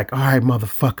he was like, all right,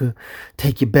 motherfucker,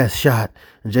 take your best shot.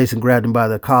 And Jason grabbed him by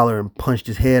the collar and punched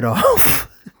his head off.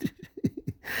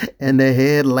 And the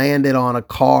head landed on a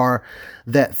car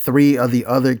that 3 of the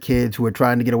other kids who were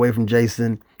trying to get away from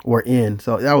Jason were in.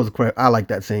 So that was I like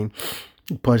that scene.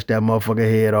 He punched that motherfucker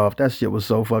head off. That shit was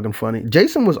so fucking funny.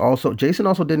 Jason also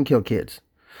didn't kill kids.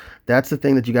 That's the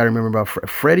thing that you got to remember about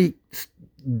Freddy.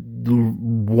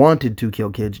 Wanted to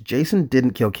kill kids. Jason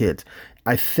didn't kill kids.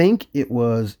 I think it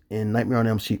was in Nightmare on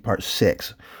Elm Street Part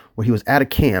 6, where he was at a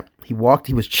camp. He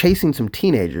was chasing some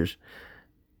teenagers.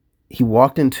 He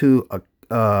walked into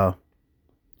a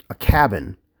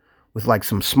cabin with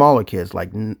some smaller kids,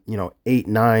 8,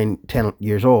 9, 10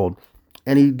 years old,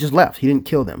 and he just left. He didn't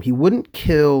kill them. He wouldn't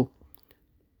kill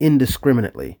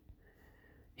indiscriminately.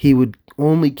 He would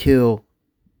only kill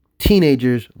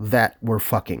teenagers that were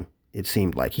fucking. It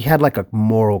seemed like he had a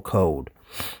moral code.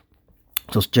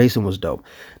 So Jason was dope.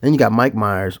 Then you got Mike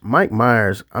Myers. Mike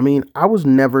Myers, I mean, I was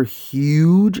never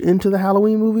huge into the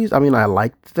Halloween movies. I mean, I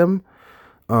liked them.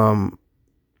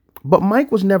 But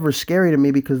Mike was never scary to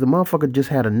me because the motherfucker just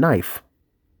had a knife.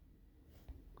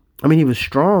 I mean, he was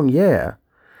strong, yeah.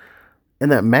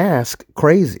 And that mask,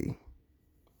 crazy.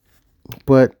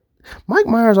 But Mike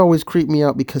Myers always creeped me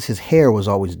out because his hair was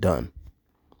always done.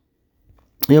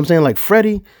 You know what I'm saying? Like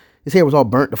Freddy, his hair was all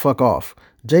burnt the fuck off.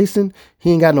 Jason,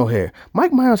 he ain't got no hair.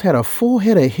 Mike Myers had a full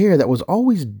head of hair that was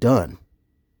always done.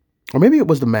 Or maybe it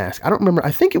was the mask. I don't remember.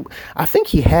 I think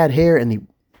he had hair and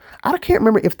I can't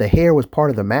remember if the hair was part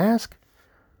of the mask.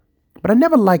 But I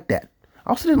never liked that. I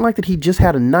also didn't like that he just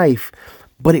had a knife,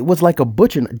 but it was like a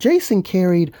butcher. Jason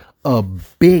carried a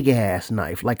big ass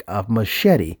knife, like a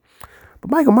machete.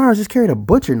 But Michael Myers just carried a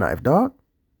butcher knife, dog.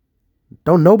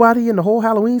 Don't nobody in the whole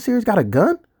Halloween series got a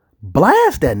gun?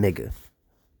 Blast that nigga.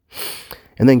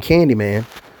 And then Candyman.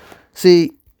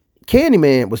 See,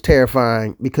 Candyman was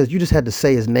terrifying because you just had to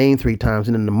say his name 3 times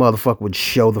and then the motherfucker would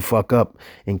show the fuck up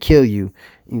and kill you.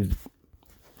 And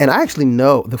I actually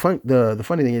know, the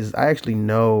funny thing is I actually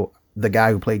know the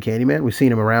guy who played Candyman. We've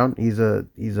seen him around.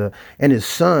 And his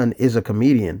son is a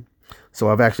comedian. So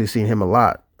I've actually seen him a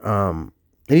lot. And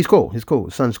he's cool. His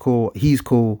son's cool. He's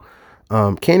cool.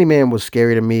 Candyman was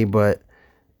scary to me, but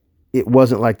it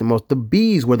wasn't like the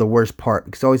bees were the worst part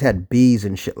because I always had bees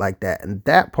and shit like that. And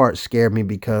that part scared me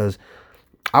because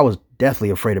I was deathly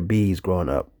afraid of bees growing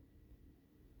up.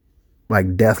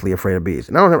 Like deathly afraid of bees.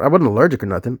 And I wasn't allergic or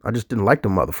nothing. I just didn't like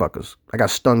them motherfuckers. I got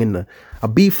stung a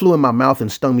bee flew in my mouth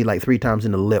and stung me like 3 times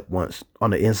in the lip once on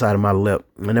the inside of my lip.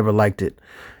 I never liked it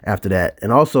after that.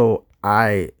 And also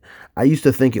I used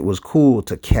to think it was cool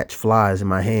to catch flies in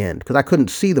my hand because I couldn't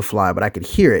see the fly, but I could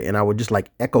hear it. And I would just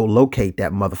like echolocate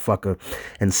that motherfucker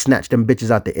and snatch them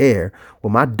bitches out the air.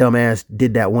 Well, my dumb ass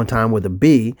did that one time with a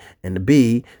bee, and the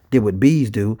bee did what bees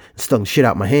do, stung shit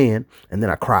out my hand. And then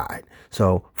I cried.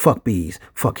 So fuck bees,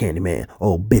 fuck Candyman,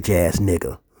 old bitch ass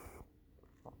nigga.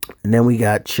 And then we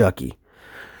got Chucky.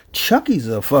 Chucky's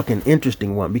a fucking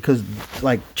interesting one because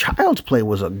like Child's Play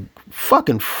was a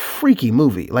fucking freaky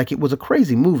movie. Like it was a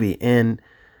crazy movie. And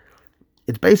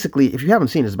it's basically, if you haven't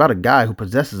seen it, it's about a guy who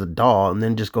possesses a doll and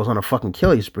then just goes on a fucking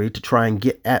killing spree to try and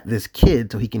get at this kid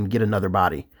so he can get another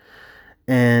body.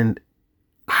 And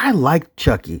I liked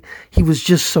Chucky. He was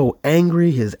just so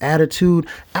angry, his attitude.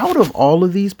 Out of all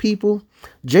of these people,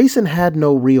 Jason had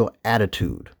no real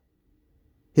attitude.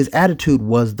 His attitude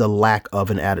was the lack of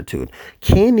an attitude.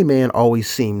 Candyman always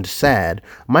seemed sad.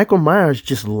 Michael Myers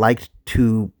just liked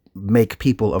to make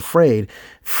people afraid.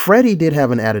 Freddy did have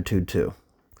an attitude too.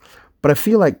 But I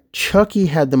feel like Chucky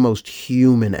had the most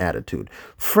human attitude.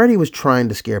 Freddy was trying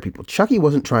to scare people. Chucky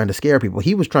wasn't trying to scare people.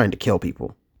 He was trying to kill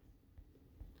people.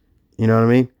 You know what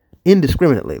I mean?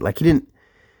 Indiscriminately. Like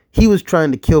he was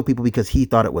trying to kill people because he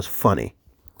thought it was funny.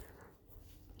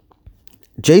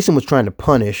 Jason was trying to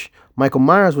punish. Michael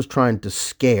Myers was trying to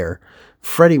scare.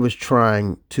 Freddy was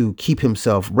trying to keep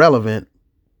himself relevant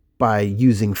by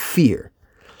using fear.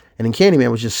 And then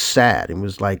Candyman was just sad. It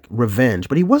was like revenge.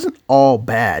 But he wasn't all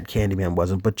bad, Candyman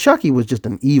wasn't. But Chucky was just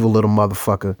an evil little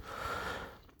motherfucker.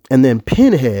 And then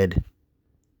Pinhead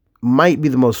might be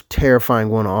the most terrifying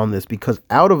one on this because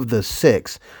out of the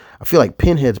 6, I feel like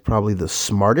Pinhead's probably the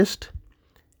smartest.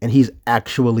 And he's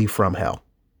actually from hell.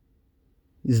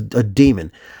 He's a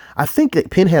demon. I think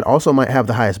that Pinhead also might have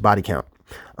the highest body count.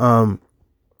 I'm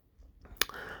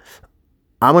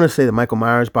going to say that Michael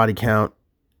Myers' body count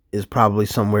is probably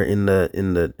somewhere in the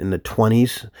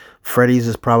 20s. Freddy's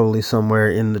is probably somewhere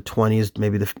in the 20s,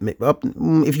 maybe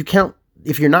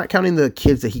if you're not counting the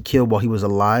kids that he killed while he was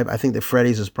alive, I think that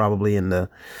Freddy's is probably in the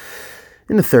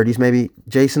 30s maybe.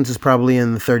 Jason's is probably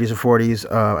in the 30s or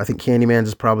 40s. I think Candyman's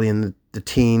is probably in the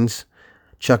teens.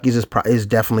 Chucky's is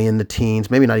definitely in the teens,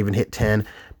 maybe not even hit 10.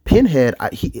 Pinhead,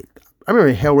 I remember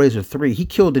in Hellraiser 3, he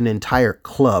killed an entire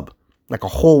club, like a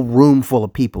whole room full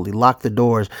of people. He locked the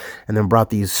doors and then brought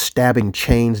these stabbing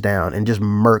chains down and just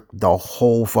murked the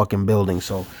whole fucking building.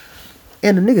 So,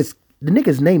 and the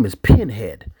nigga's name is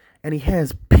Pinhead, and he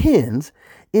has pins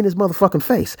in his motherfucking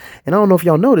face. And I don't know if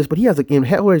y'all noticed, but in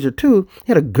Hellraiser 2, he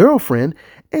had a girlfriend,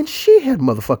 and she had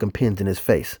motherfucking pins in his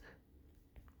face.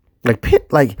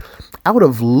 Like out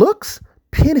of looks,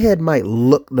 Pinhead might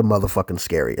look the motherfucking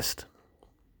scariest.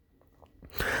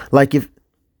 Like if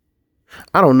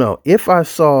I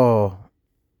saw,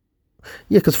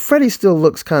 because Freddy still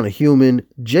looks kind of human.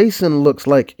 Jason looks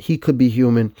like he could be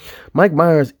human. Mike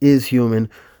Myers is human.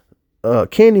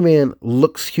 Candyman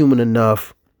looks human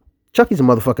enough. Chucky's a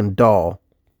motherfucking doll.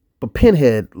 But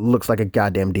Pinhead looks like a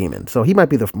goddamn demon. So he might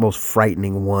be the most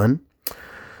frightening one.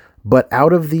 But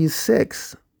out of these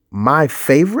 6, my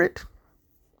favorite.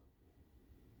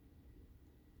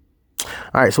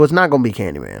 All right, so it's not gonna be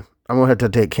Candyman. I'm gonna have to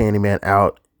take Candyman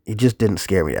out. He just didn't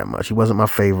scare me that much. He wasn't my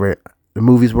favorite. The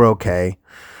movies were okay.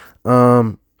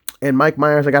 And Mike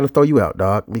Myers, I got to throw you out,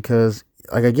 dog, because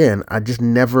like again, I just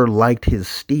never liked his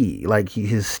steez. Like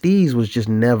his steez was just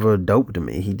never dope to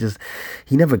me.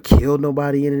 He never killed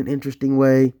nobody in an interesting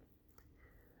way.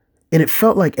 And it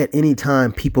felt like at any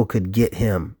time people could get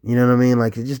him. You know what I mean?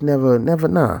 Like it just never,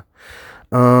 nah.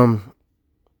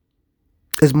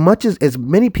 As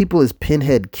many people as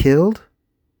Pinhead killed,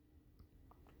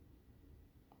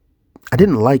 I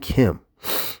didn't like him.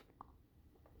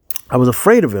 I was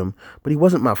afraid of him, but he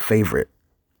wasn't my favorite.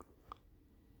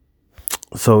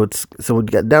 So we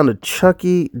got down to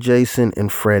Chucky, Jason, and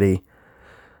Freddy.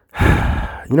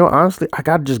 Honestly, I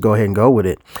gotta just go ahead and go with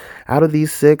it. Out of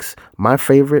these 6, my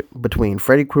favorite between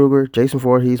Freddy Krueger, Jason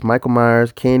Voorhees, Michael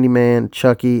Myers, Candyman,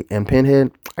 Chucky, and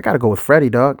Pinhead, I gotta go with Freddy,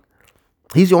 dog.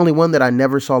 He's the only one that I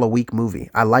never saw a weak movie.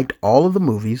 I liked all of the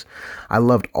movies. I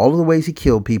loved all of the ways he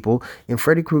killed people. In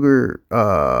Freddy Krueger,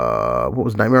 what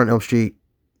was Nightmare on Elm Street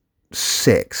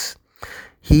 6?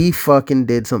 He fucking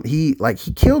did he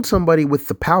killed somebody with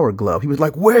the power glove. He was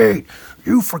like, wait,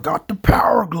 you forgot the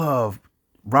power glove.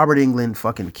 Robert Englund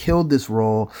fucking killed this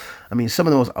role. I mean, some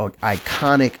of the most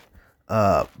iconic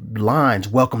lines,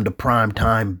 welcome to prime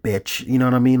time, bitch. You know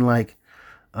what I mean? Like,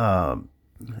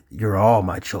 you're all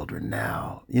my children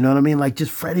now. You know what I mean? Like,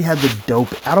 just Freddy had the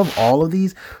dope. Out of all of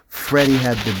these, Freddy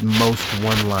had the most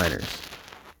one-liners.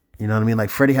 You know what I mean? Like,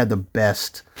 Freddy had the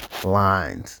best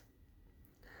lines.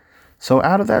 So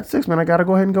out of that 6, man, I gotta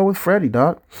go ahead and go with Freddy,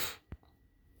 doc.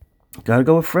 Gotta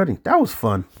go with Freddy. That was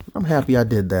fun. I'm happy I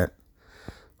did that.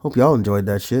 Hope y'all enjoyed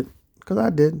that shit, because I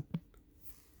did.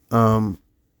 But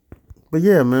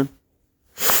yeah, man.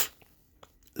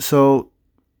 So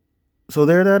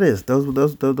there that is. Those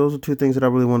are 2 things that I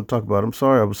really want to talk about. I'm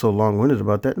sorry I was so long-winded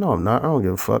about that. No, I'm not. I don't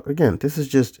give a fuck. Again, this is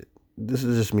just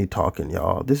me talking,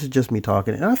 y'all. This is just me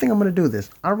talking. And I think I'm going to do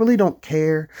this. I really don't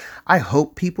care. I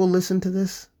hope people listen to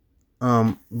this.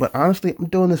 But honestly, I'm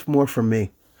doing this more for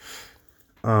me.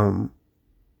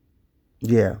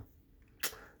 Yeah.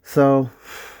 So,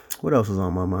 what else is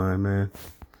on my mind, man?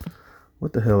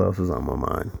 What the hell else is on my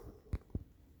mind?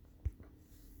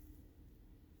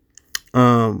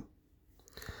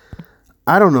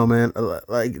 I don't know, man.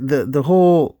 Like the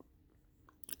whole,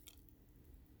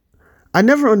 I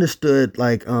never understood,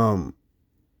 like, I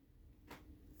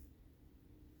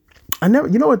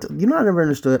never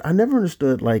understood. I never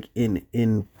understood, like,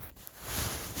 in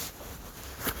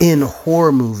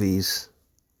horror movies.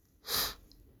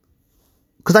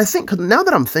 Because now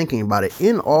that I'm thinking about it,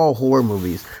 in all horror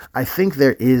movies, I think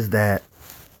there is that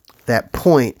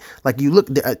point. Like, you look,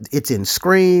 it's in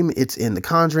Scream, it's in The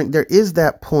Conjuring. There is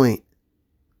that point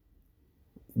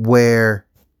where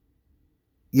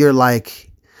you're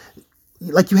like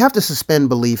you have to suspend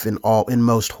belief in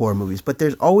most horror movies. But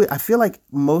there's always, I feel like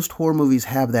most horror movies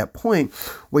have that point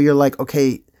where you're like,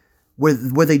 okay,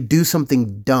 where they do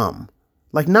something dumb,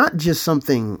 like not just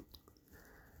something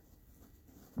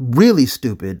really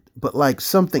stupid, but like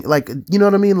something like, you know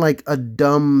what I mean? Like a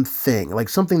dumb thing, like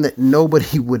something that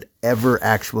nobody would ever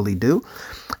actually do.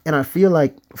 And I feel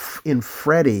like in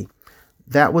Freddy,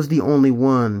 that was the only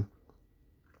one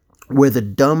where the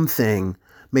dumb thing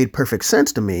made perfect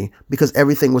sense to me, because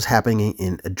everything was happening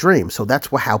in a dream. So that's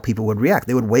how people would react.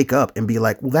 They would wake up and be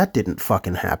like, well, that didn't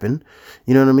fucking happen.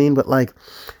 You know what I mean? But like,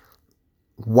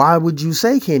 why would you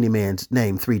say Candyman's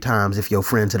name 3 times if your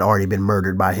friends had already been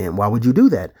murdered by him? Why would you do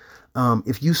that?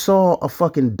 If you saw a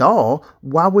fucking doll,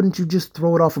 why wouldn't you just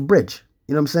throw it off a bridge?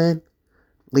 You know what I'm saying?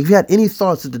 Like, if you had any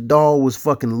thoughts that the doll was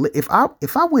fucking if I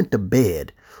went to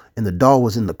bed and the doll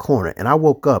was in the corner and I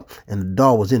woke up and the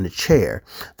doll was in the chair,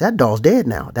 that doll's dead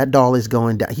now. That doll is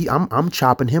going down. I'm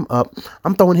chopping him up.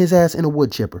 I'm throwing his ass in a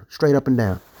wood chipper, straight up and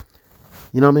down.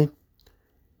 You know what I mean?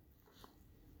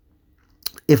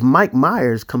 If Mike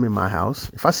Myers come in my house,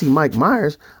 if I see Mike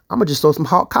Myers, I'm going to just throw some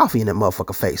hot coffee in that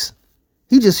motherfucker face.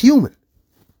 He just human.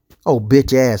 Oh,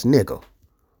 bitch ass nigga.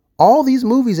 All these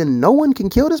movies and no one can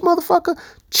kill this motherfucker?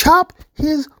 Chop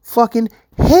his fucking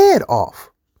head off.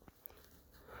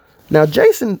 Now,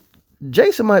 Jason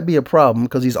might be a problem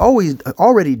because he's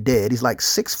already dead. He's like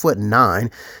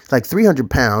 6'9", like 300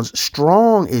 pounds,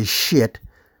 strong as shit,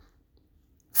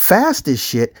 fast as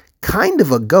shit, kind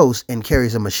of a ghost, and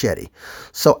carries a machete.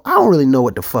 So I don't really know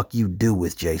what the fuck you do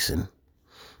with Jason.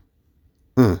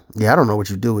 Yeah, I don't know what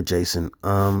you do with Jason.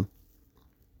 I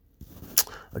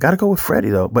gotta go with Freddy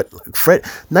though. But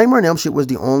Nightmare on Elm Street was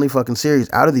the only fucking series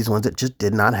out of these ones that just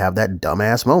did not have that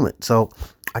dumbass moment. So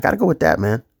I gotta go with that,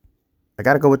 man. I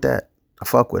gotta go with that. I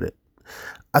fuck with it.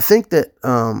 I think that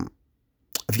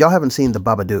if y'all haven't seen The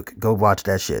Babadook, go watch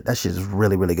that shit. That shit is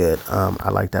really, really good. I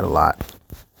like that a lot.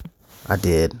 I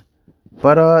did.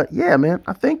 But yeah, man,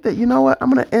 I think that, you know what? I'm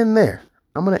gonna end there.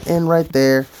 I'm gonna end right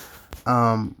there.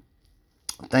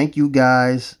 Thank you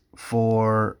guys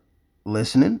for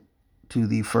listening to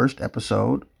the first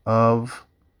episode of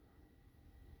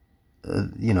I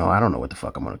don't know what the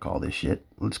fuck I'm gonna call this shit.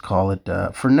 Let's call it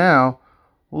for now.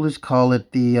 We'll just call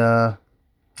it the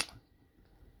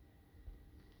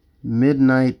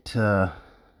midnight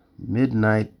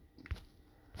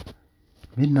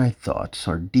thoughts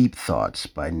or deep thoughts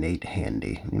by Nate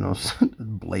Handy.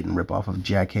 Blatant ripoff of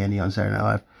Jack Handy on Saturday Night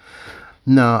Live.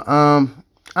 No,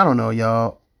 I don't know,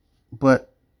 y'all,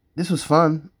 but this was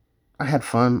fun. I had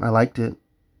fun. I liked it.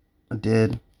 I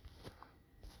did.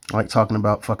 I like talking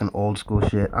about fucking old school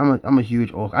shit. I'm a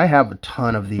huge old. I have a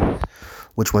ton of these.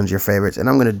 Which one's your favorites? And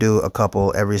I'm gonna do a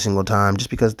couple every single time, just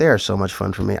because they are so much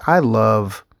fun for me. I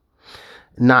love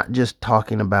not just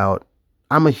talking about.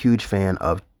 I'm a huge fan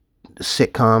of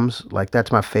sitcoms. Like,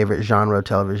 that's my favorite genre of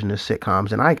television, is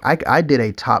sitcoms. And I did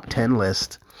a top 10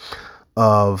 list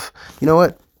of. You know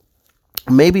what?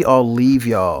 Maybe I'll leave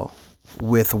y'all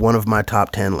with one of my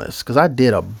top 10 lists, because I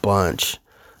did a bunch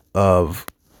of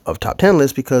top 10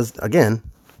 lists, because again,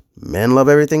 men love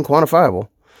everything quantifiable,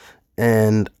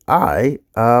 and I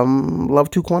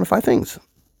love to quantify things.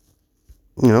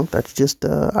 That's just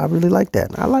I really like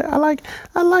that. I like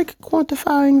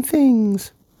quantifying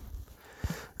things.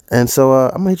 And so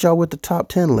I'm gonna hit y'all with the top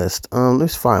 10 list.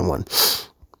 Let's find one.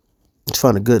 Let's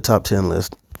find a good top 10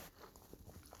 list.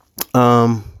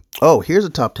 Here's a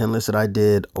top 10 list that I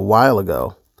did a while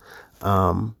ago.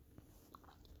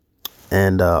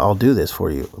 And I'll do this for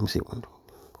you. Let me see. 1,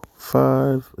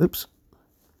 5. Oops.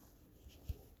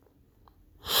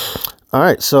 All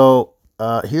right. So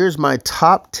here's my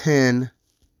top 10.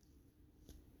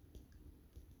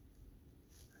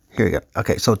 Here we go.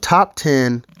 Okay. So top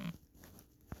 10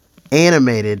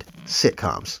 animated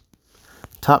sitcoms.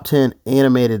 Top 10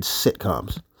 animated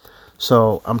sitcoms.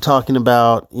 So I'm talking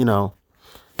about,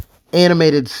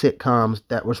 animated sitcoms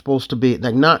that were supposed to be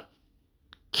like not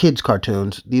kids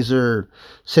cartoons. These are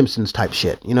Simpsons type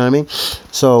shit. You know what I mean?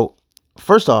 So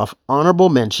first off, honorable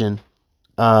mention,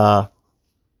 BoJack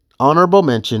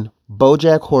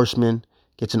Horseman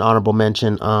gets an honorable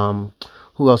mention.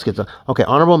 Who else gets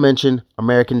honorable mention,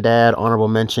 American Dad, honorable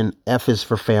mention, F is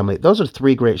for Family. Those are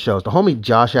 3 great shows. The homie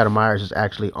Josh Adam Myers is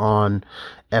actually on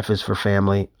F is for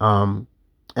Family.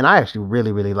 And I actually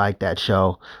really, really like that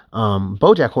show.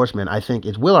 BoJack Horseman, I think,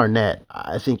 is Will Arnett,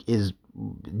 I think, is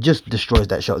just destroys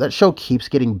that show. That show keeps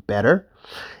getting better.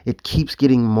 It keeps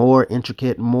getting more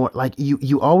intricate, more like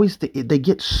you always, they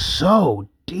get so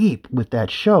deep with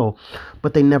that show,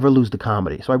 but they never lose the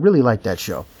comedy. So I really like that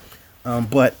show.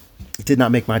 But it did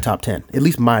not make my top 10, at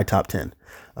least my top 10.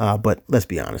 But let's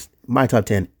be honest, my top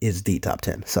 10 is the top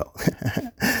 10. So,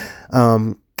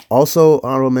 also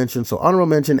honorable mention. So honorable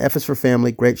mention, F is for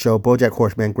Family, great show. BoJack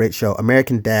Horseman, great show.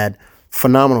 American Dad,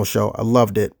 phenomenal show. I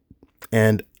loved it.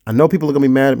 And I know people are going to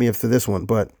be mad at me for this one,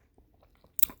 but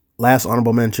last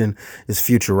honorable mention is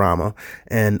Futurama.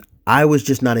 And I was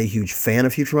just not a huge fan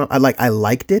of Futurama. I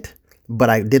liked it, but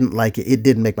I didn't like it. It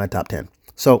didn't make my top 10.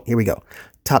 So here we go.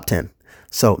 Top 10.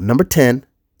 So number 10,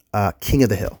 King of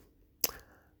the Hill.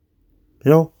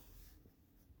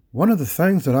 One of the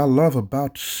things that I love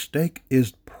about steak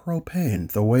is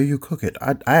propane, the way you cook it.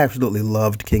 I absolutely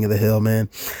loved King of the Hill, man.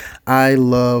 I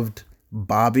loved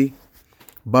Bobby,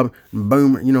 boom,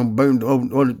 boom,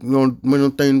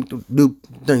 things, do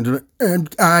things.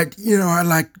 And I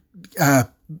like, I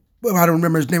don't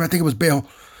remember his name. I think it was Bill.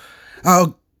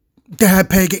 Oh, Dad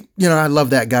Peggy. I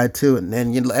love that guy too. And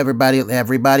then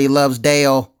everybody loves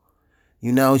Dale.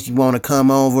 You want to come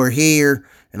over here,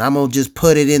 and I'm going to just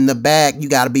put it in the back. You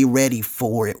got to be ready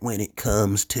for it when it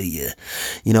comes to you.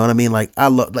 You know what I mean? Like, I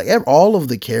love, all of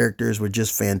the characters were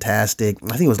just fantastic.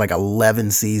 I think it was 11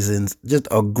 seasons. Just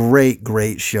a great,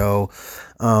 great show.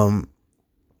 Connie,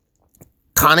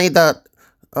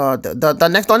 the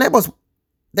next door neighbors,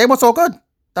 they were so good.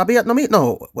 Are they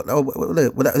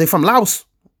from Laos?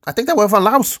 I think they were from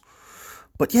Laos.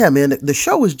 But yeah, man, the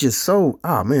show was just so,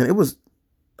 it was,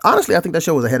 honestly, I think that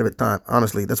show was ahead of its time.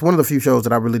 Honestly, that's one of the few shows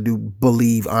that I really do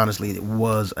believe, honestly, it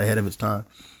was ahead of its time.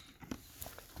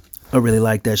 I really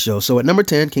like that show. So at number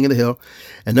 10, King of the Hill.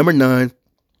 At number 9,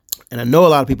 and I know a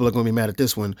lot of people are going to be mad at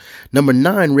this one. Number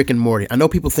 9, Rick and Morty. I know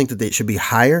people think that they should be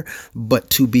higher, but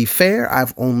to be fair,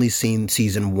 I've only seen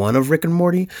season 1 of Rick and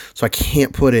Morty, so I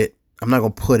can't put it, I'm not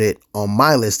going to put it on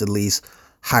my list at least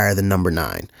higher than number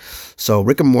 9. So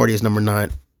Rick and Morty is number 9.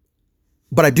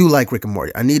 But I do like Rick and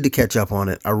Morty. I need to catch up on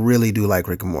it. I really do like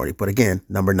Rick and Morty. But again,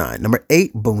 number 9. Number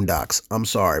 8, Boondocks. I'm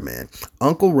sorry, man.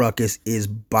 Uncle Ruckus is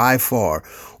by far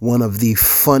one of the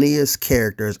funniest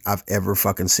characters I've ever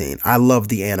fucking seen. I love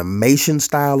the animation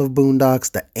style of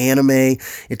Boondocks. The anime.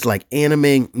 It's like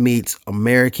anime meets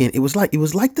American. It was like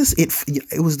this.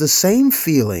 It was the same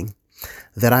feeling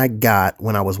that I got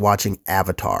when I was watching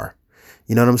Avatar.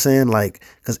 You know what I'm saying? Like,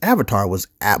 because Avatar was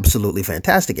absolutely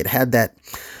fantastic. It had that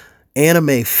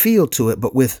anime feel to it,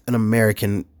 but with an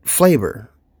American flavor,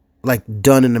 like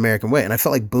done in an American way. And I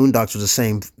felt like Boondocks was the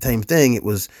same thing. It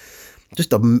was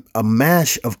just a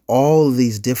mash of all of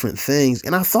these different things.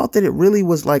 And I thought that it really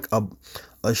was like a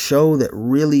show that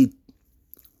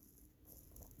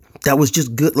was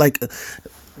just good. Like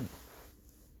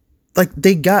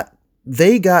they got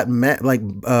mad, like,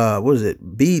 what is it?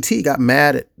 BET got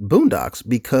mad at Boondocks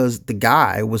because the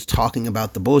guy was talking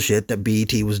about the bullshit that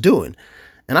BET was doing.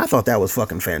 And I thought that was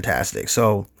fucking fantastic.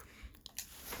 So,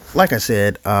 like I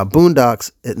said,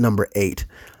 Boondocks at number 8.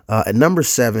 At number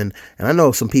 7, and I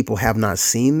know some people have not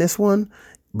seen this one,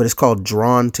 but it's called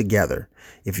Drawn Together.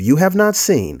 If you have not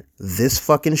seen this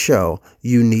fucking show,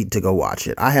 you need to go watch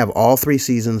it. I have all 3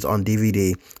 seasons on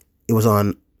DVD. It was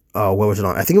on, what was it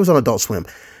on? I think it was on Adult Swim.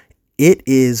 It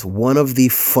is one of the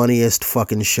funniest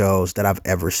fucking shows that I've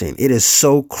ever seen. It is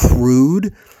so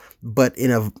crude, but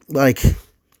in a, like,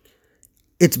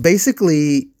 it's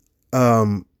basically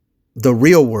the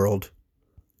real world,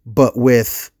 but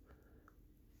with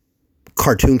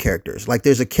cartoon characters. Like,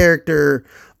 there's a character,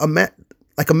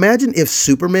 imagine if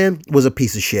Superman was a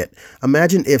piece of shit.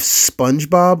 Imagine if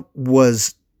SpongeBob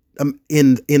was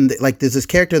like, there's this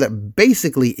character that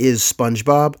basically is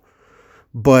SpongeBob,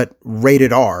 but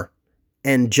rated R.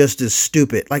 And just as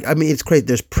stupid. Like, I mean, it's crazy.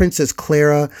 There's Princess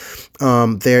Clara.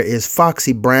 There is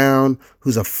Foxy Brown,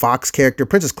 who's a fox character.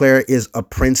 Princess Clara is a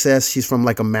princess. She's from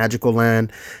like a magical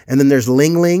land. And then there's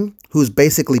Ling Ling, who's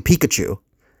basically Pikachu.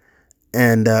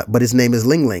 And, but his name is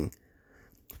Ling Ling.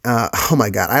 Oh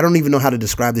my God. I don't even know how to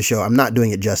describe the show. I'm not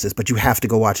doing it justice, but you have to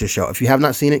go watch the show. If you have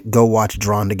not seen it, go watch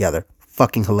Drawn Together.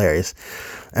 Fucking hilarious.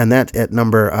 And that's at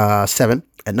number 7.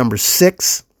 At number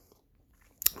 6,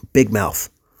 Big Mouth.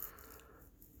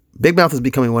 Big Mouth is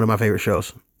becoming one of my favorite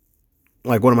shows,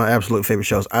 like one of my absolute favorite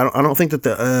shows. I don't think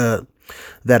that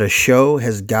that a show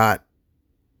has got,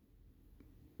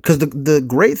 because the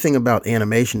great thing about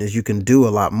animation is you can do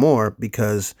a lot more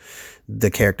because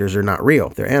the characters are not real;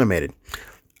 they're animated.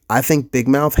 I think Big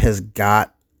Mouth has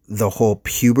got the whole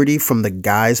puberty from the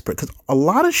guys, because a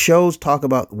lot of shows talk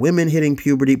about women hitting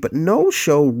puberty, but no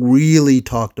show really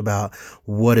talked about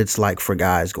what it's like for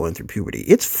guys going through puberty.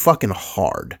 It's fucking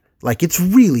hard. Like, it's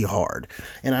really hard.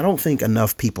 And I don't think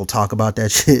enough people talk about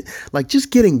that shit. Like, just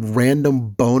getting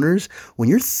random boners when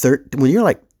you're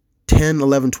like 10,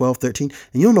 11, 12, 13,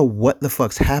 and you don't know what the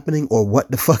fuck's happening or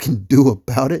what to fucking do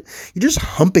about it. You're just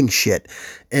humping shit.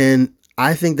 And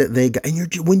I think that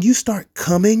when you start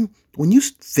coming, when you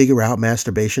figure out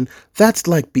masturbation, that's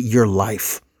like your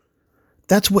life.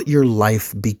 That's what your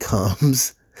life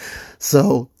becomes.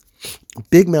 So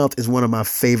Big Mouth is one of my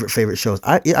favorite shows.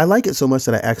 I like it so much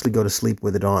that I actually go to sleep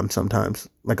with it on sometimes.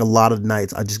 Like, a lot of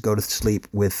nights I just go to sleep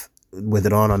with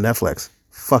it on Netflix.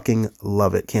 Fucking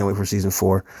love it. Can't wait for season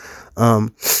 4.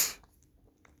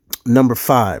 Number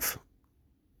 5,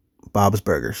 Bob's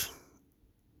Burgers.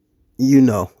 You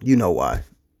know why.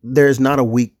 There's not a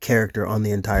weak character on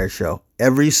the entire show.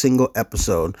 Every single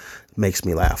episode makes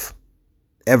me laugh.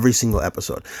 Every single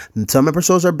episode. And some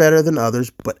episodes are better than others,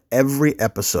 but every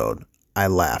episode I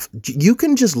laugh. You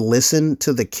can just listen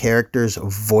to the characters'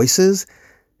 voices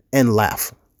and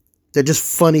laugh. They're just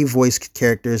funny voice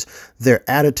characters. Their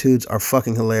attitudes are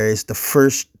fucking hilarious. Oh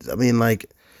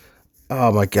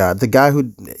my God. The guy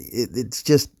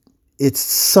it's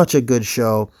such a good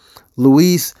show.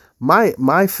 Luis, my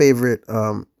favorite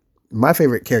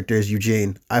character is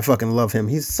Eugene. I fucking love him.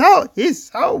 He's so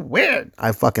weird.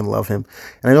 I fucking love him.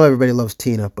 And I know everybody loves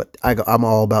Tina, but I'm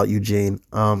all about Eugene.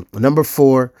 Number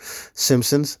 4,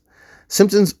 Simpsons.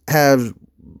 Simpsons have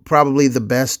probably the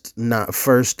best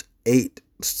first 8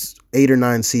 or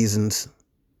 9 seasons.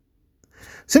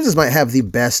 Simpsons might have the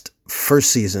best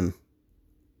first season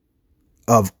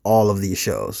of all of these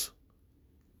shows.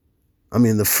 I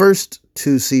mean, the first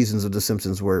 2 seasons of The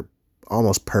Simpsons were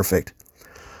almost perfect.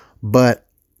 But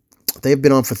they've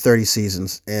been on for 30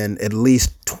 seasons, and at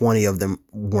least 20 of them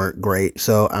weren't great.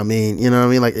 So, I mean, you know what I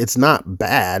mean? Like, it's not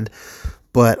bad,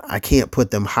 but I can't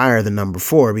put them higher than number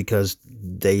 4 because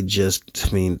they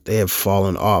have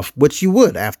fallen off, which you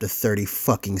would after 30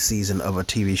 fucking season of a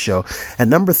TV show. And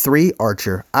number 3,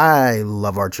 Archer. I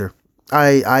love Archer.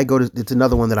 It's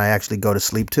another one that I actually go to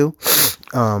sleep to.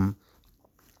 Um,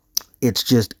 it's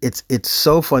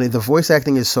so funny. The voice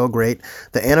acting is so great.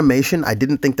 The animation, I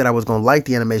didn't think that I was going to like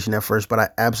the animation at first, but I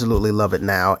absolutely love it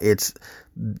now. It's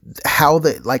how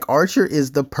like Archer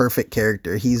is the perfect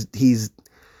character. He's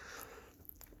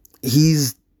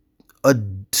a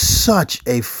such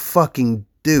a fucking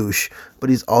douche, but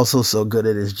he's also so good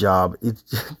at his job.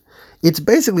 It's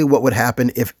basically what would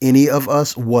happen if any of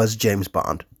us was James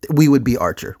Bond. We would be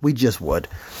Archer. We just would.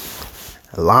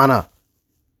 Lana.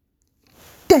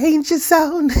 Danger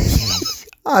Zone.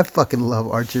 I fucking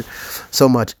love Archer so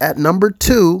much. At number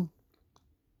 2,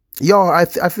 y'all, I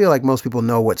feel like most people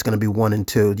know what's going to be 1 and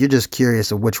 2. You're just curious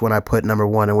of which one I put number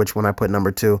 1 and which one I put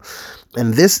number 2.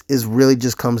 And this is really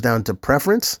just comes down to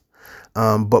preference.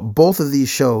 But both of these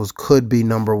shows could be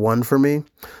number 1 for me.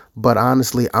 But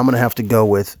honestly, I'm going to have to go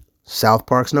with South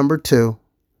Park's number 2,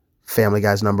 Family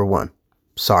Guy's number 1.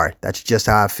 Sorry, that's just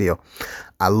how I feel.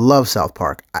 I love South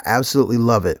Park. I absolutely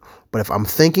love it. But if I'm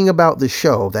thinking about the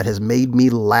show that has made me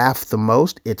laugh the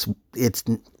most, it's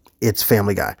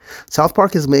Family Guy. South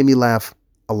Park has made me laugh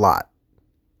a lot.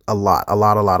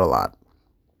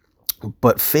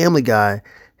 But Family Guy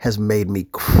has made me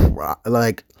cry.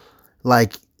 Like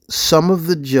some of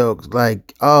the jokes,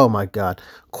 like, oh my God,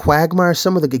 Quagmire,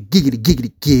 some of the giggity.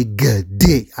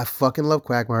 I fucking love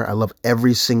Quagmire. I love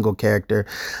every single character.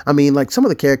 I mean, like some of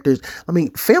the characters,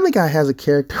 Family Guy has a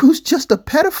character who's just a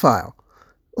pedophile.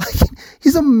 Like,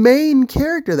 he's a main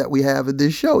character that we have in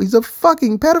this show. He's a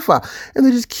fucking pedophile. And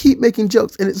they just keep making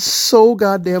jokes. And it's so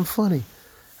goddamn funny.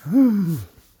 And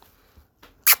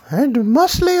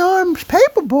muscly arms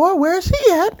paper boy, where's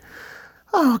he at?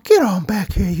 Oh, get on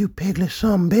back here, you piglet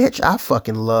son bitch. I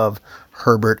fucking love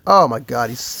Herbert. Oh my God,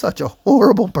 he's such a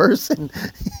horrible person.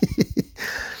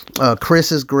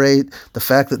 Chris is great. The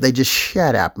fact that they just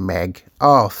shut up, Meg.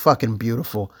 Oh, fucking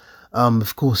beautiful.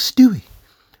 Of course, Stewie.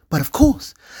 But of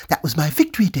course, that was my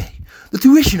victory day, the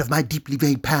fruition of my deeply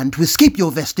vague plan to escape your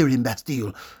Vestirian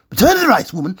Bastille. Return to the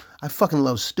rights, woman. I fucking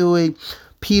love Stewie.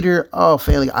 Peter, oh,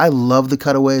 Family. I love the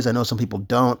cutaways. I know some people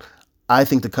don't. I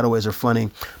think the cutaways are funny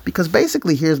because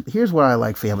basically here's why I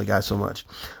like Family Guy so much.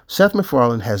 Seth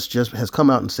MacFarlane has come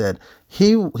out and said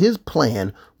his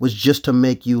plan was just to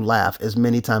make you laugh as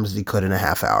many times as he could in a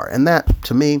half hour. And that,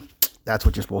 to me, that's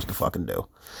what you're supposed to fucking do.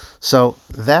 So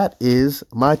that is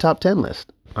my top 10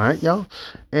 list. All right, y'all.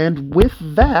 And with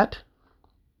that,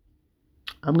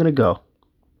 I'm going to go.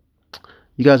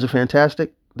 You guys are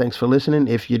fantastic. Thanks for listening.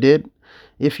 If you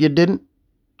didn't,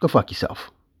 go fuck yourself.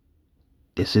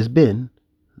 This has been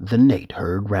the Nate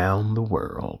Heard Round the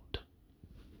World.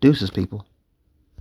 Deuces, people.